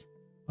exit.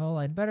 Well,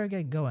 I'd better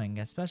get going,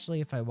 especially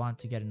if I want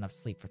to get enough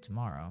sleep for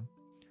tomorrow.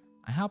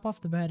 I hop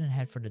off the bed and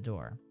head for the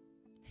door.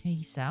 Hey,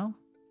 Hisao?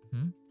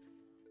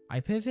 I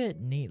pivot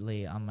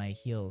neatly on my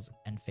heels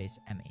and face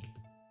Emi.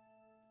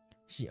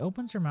 She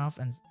opens her mouth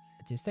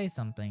to say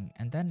something,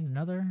 and then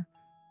another.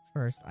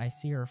 First, I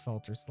see her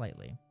falter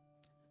slightly.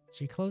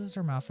 She closes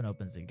her mouth and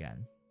opens it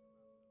again.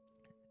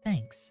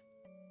 Thanks.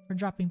 For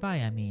dropping by,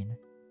 I mean.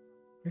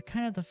 You're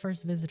kind of the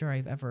first visitor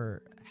I've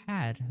ever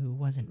had who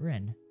wasn't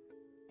Rin.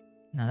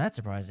 Now that's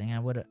surprising. I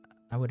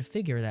would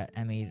figure that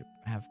Emi'd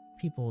have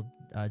people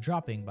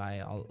dropping by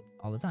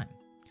all the time.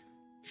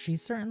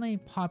 She's certainly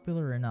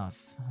popular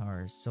enough,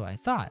 or so I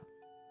thought.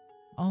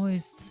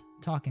 Always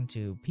talking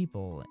to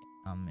people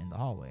in the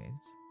hallways.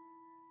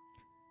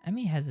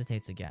 Emi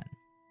hesitates again.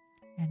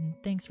 And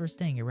thanks for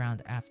staying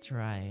around after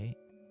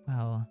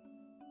well...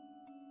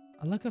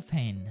 A look of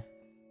pain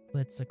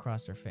flits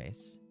across her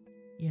face.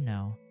 You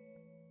know,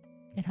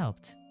 it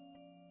helped.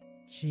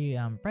 She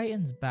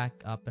brightens back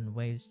up and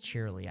waves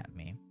cheerily at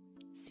me.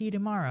 See you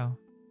tomorrow.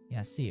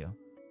 Yeah, see you.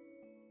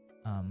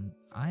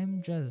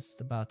 I'm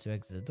just about to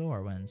exit the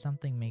door when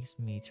something makes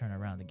me turn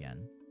around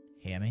again.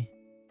 Hey, Emi?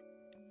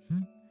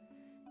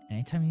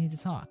 Anytime you need to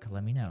talk,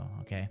 let me know,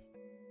 okay?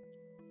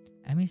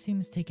 Emi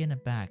seems taken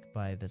aback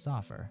by this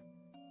offer.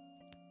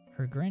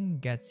 Her grin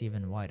gets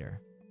even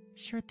wider.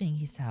 Sure thing,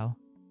 Hisao.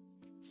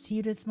 See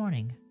you this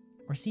morning.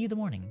 Or see you the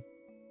morning.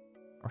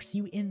 Or see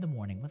you in the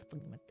morning. What the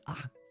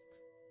fuck?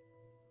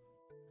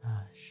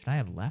 Should I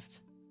have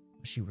left?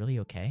 Was she really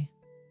okay?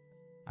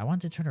 I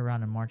want to turn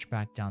around and march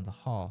back down the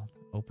hall,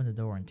 open the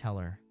door and tell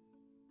her.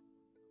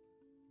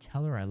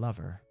 Tell her I love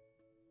her.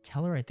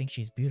 Tell her I think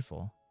she's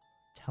beautiful.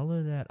 Tell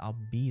her that I'll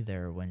be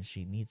there when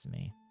she needs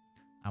me.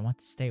 I want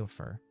to stay with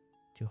her,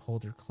 to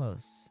hold her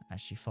close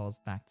as she falls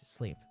back to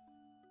sleep.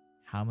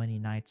 How many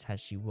nights has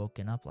she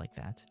woken up like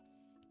that,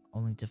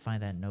 only to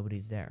find that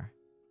nobody's there?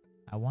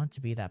 I want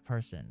to be that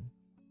person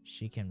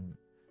she can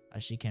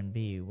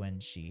be when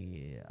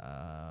she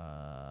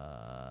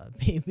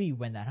maybe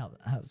when that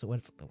helps. So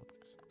what?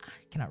 I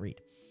cannot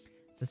read.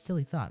 It's a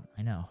silly thought,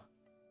 I know.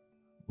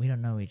 We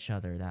don't know each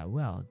other that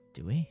well,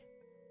 do we?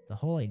 The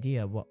whole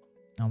idea,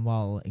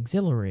 while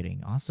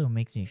exhilarating, also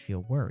makes me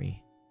feel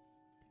worry.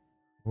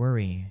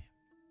 Worry,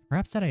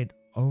 perhaps that I'd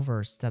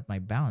overstepped my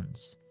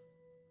bounds.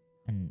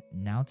 And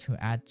now to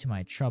add to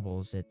my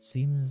troubles, it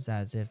seems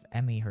as if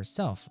Emi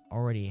herself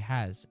already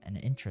has an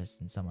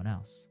interest in someone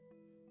else.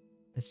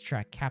 This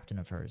track captain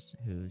of hers,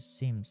 who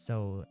seems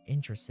so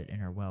interested in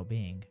her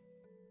well-being.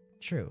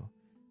 True,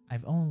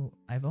 I've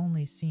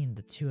only seen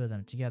the two of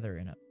them together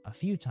in a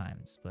few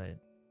times, but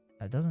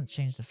that doesn't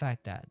change the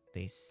fact that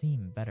they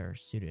seem better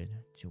suited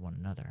to one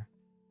another.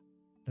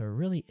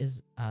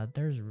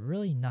 There's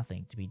really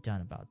nothing to be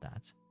done about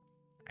that.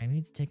 I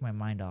need to take my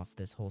mind off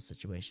this whole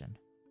situation.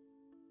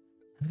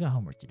 I've got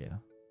homework to do.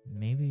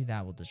 Maybe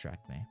that will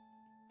distract me.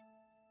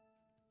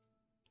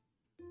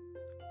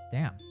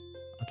 Damn.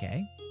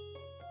 Okay.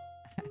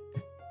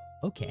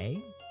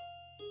 Okay.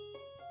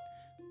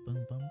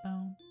 Boom, boom,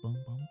 boom, boom,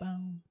 boom,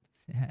 boom.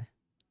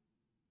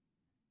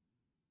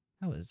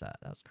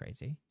 That was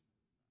crazy.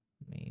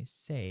 Let me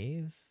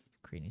save.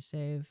 Create a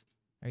save.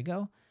 There you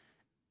go.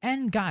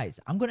 And guys,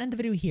 I'm gonna end the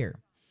video here.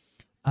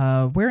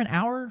 We're an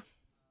hour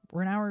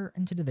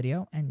into the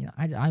video, and you know,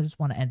 I just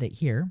want to end it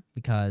here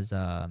because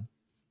I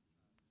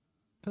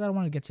don't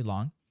want to get too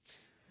long.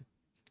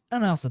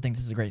 And I also think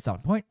this is a great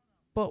stopping point.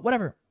 But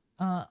whatever.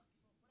 I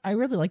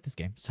really like this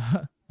game, so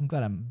I'm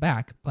glad I'm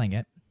back playing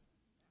it.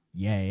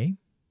 Yay.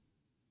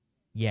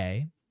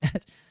 Yay.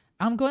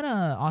 I'm going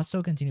to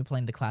also continue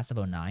playing the Class of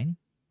 '09.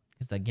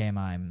 It's the game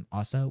I'm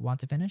also want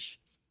to finish.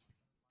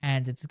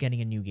 And it's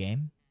getting a new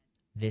game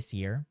this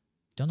year.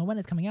 Don't know when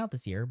it's coming out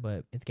this year,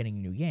 but it's getting a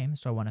new game.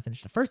 So I want to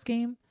finish the first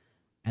game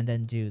and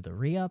then do the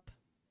re-up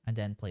and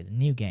then play the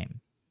new game.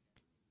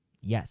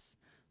 Yes.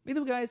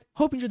 Either way, guys,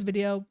 hope you enjoyed the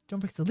video. Don't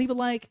forget to leave a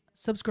like,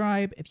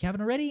 subscribe if you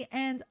haven't already,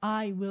 and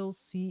I will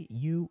see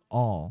you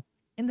all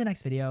in the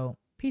next video.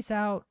 Peace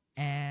out,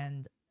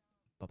 and